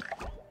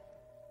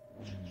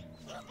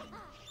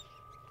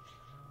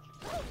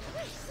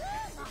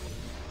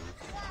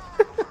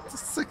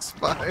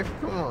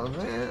 6-5. Come on,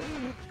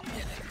 man.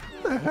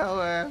 The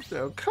hell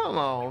after? Come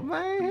on,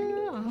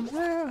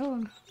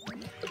 man.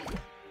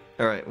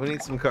 Alright, we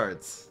need some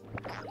cards.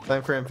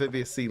 Time for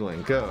Amphibious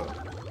Seedling. Go.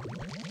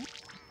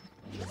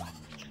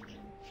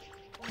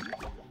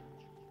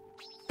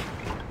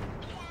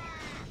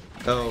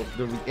 Oh,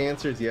 the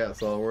answer is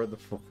yes. I'll award the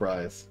full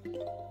prize.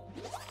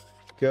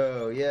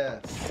 Go,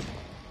 yes.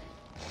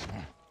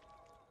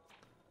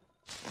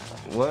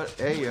 What?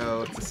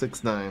 Ayo, it's a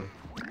 6-9.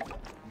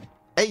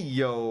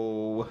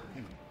 Ayo!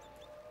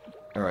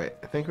 Alright,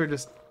 I think we're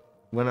just...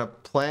 When a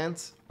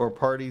plant or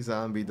party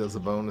zombie does a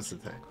bonus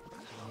attack.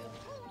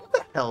 What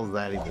the hell does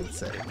that even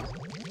say?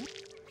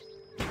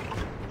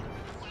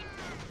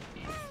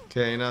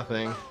 Okay,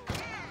 nothing.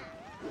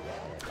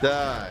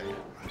 Die!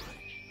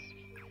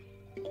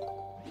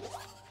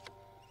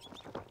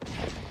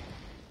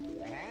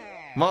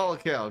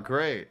 Mollical,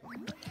 great.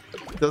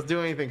 Doesn't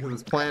do anything because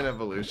it's plant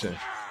evolution.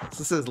 So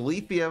this says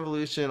Leafy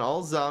Evolution.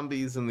 All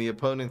zombies in the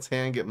opponent's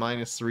hand get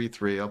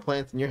 -3/3. All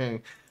plants in your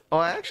hand. Oh,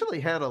 I actually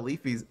had a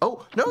Leafy's.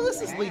 Oh, no,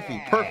 this is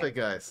Leafy. Perfect,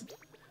 guys.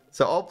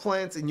 So all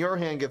plants in your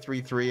hand get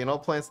 3/3, and all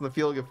plants in the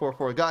field get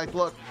 4/4. Guys,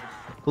 look.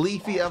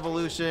 Leafy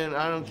Evolution.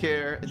 I don't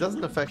care. It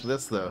doesn't affect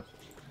this, though.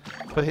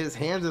 But his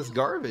hand is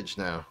garbage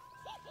now.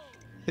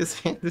 His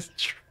hand is...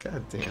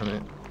 God damn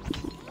it.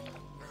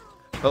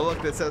 Oh,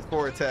 look, that says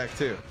 4 attack,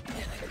 too.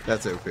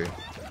 That's OP.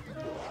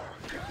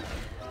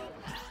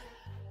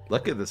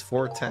 Look at this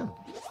 410.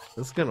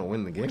 This is gonna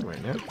win the game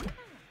right now.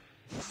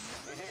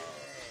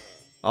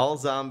 All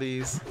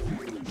zombies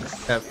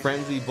have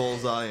Frenzy,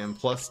 Bullseye, and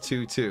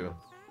 +2/2.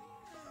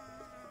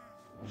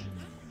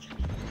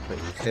 Wait,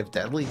 they have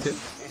Deadly too?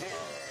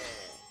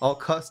 All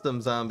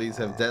custom zombies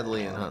have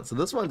Deadly and Hunt. So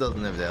this one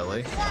doesn't have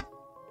Deadly.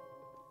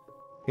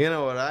 You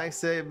know what I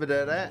say to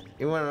that?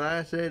 You know what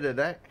I say to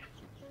that?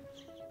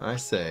 I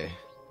say,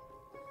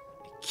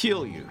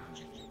 kill you.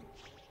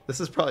 This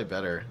is probably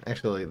better.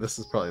 Actually, this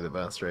is probably the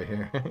best right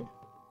here.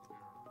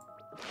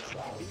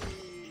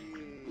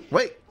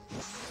 Wait!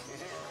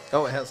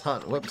 Oh, it has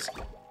Hunt. Whoops.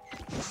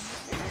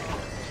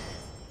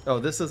 Oh,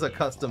 this is a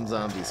custom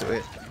zombie, so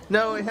it...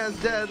 No, it has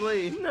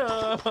Deadly!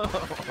 No!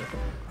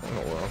 Oh,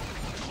 well.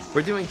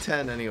 We're doing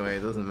 10 anyway,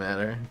 it doesn't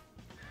matter.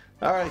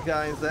 Alright,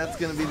 guys, that's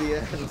gonna be the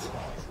end.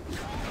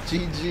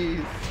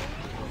 GG.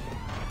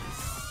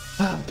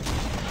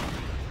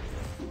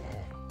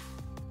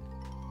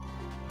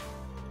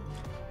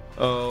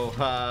 Oh,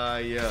 hi,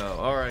 yo.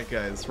 Alright,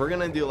 guys. We're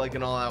gonna do like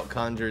an all-out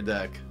conjure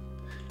deck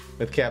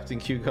with Captain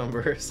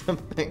Cucumber or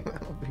something.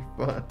 That'll be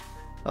fun.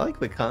 I like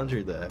the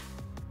conjure deck.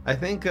 I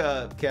think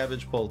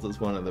Cabbage Pult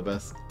is one of the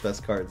best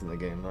cards in the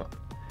game.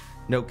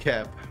 No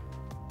cap.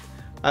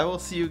 I will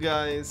see you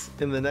guys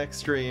in the next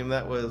stream.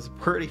 That was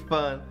pretty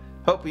fun.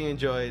 Hope you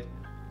enjoyed.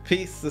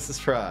 Peace. This is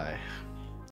Fry.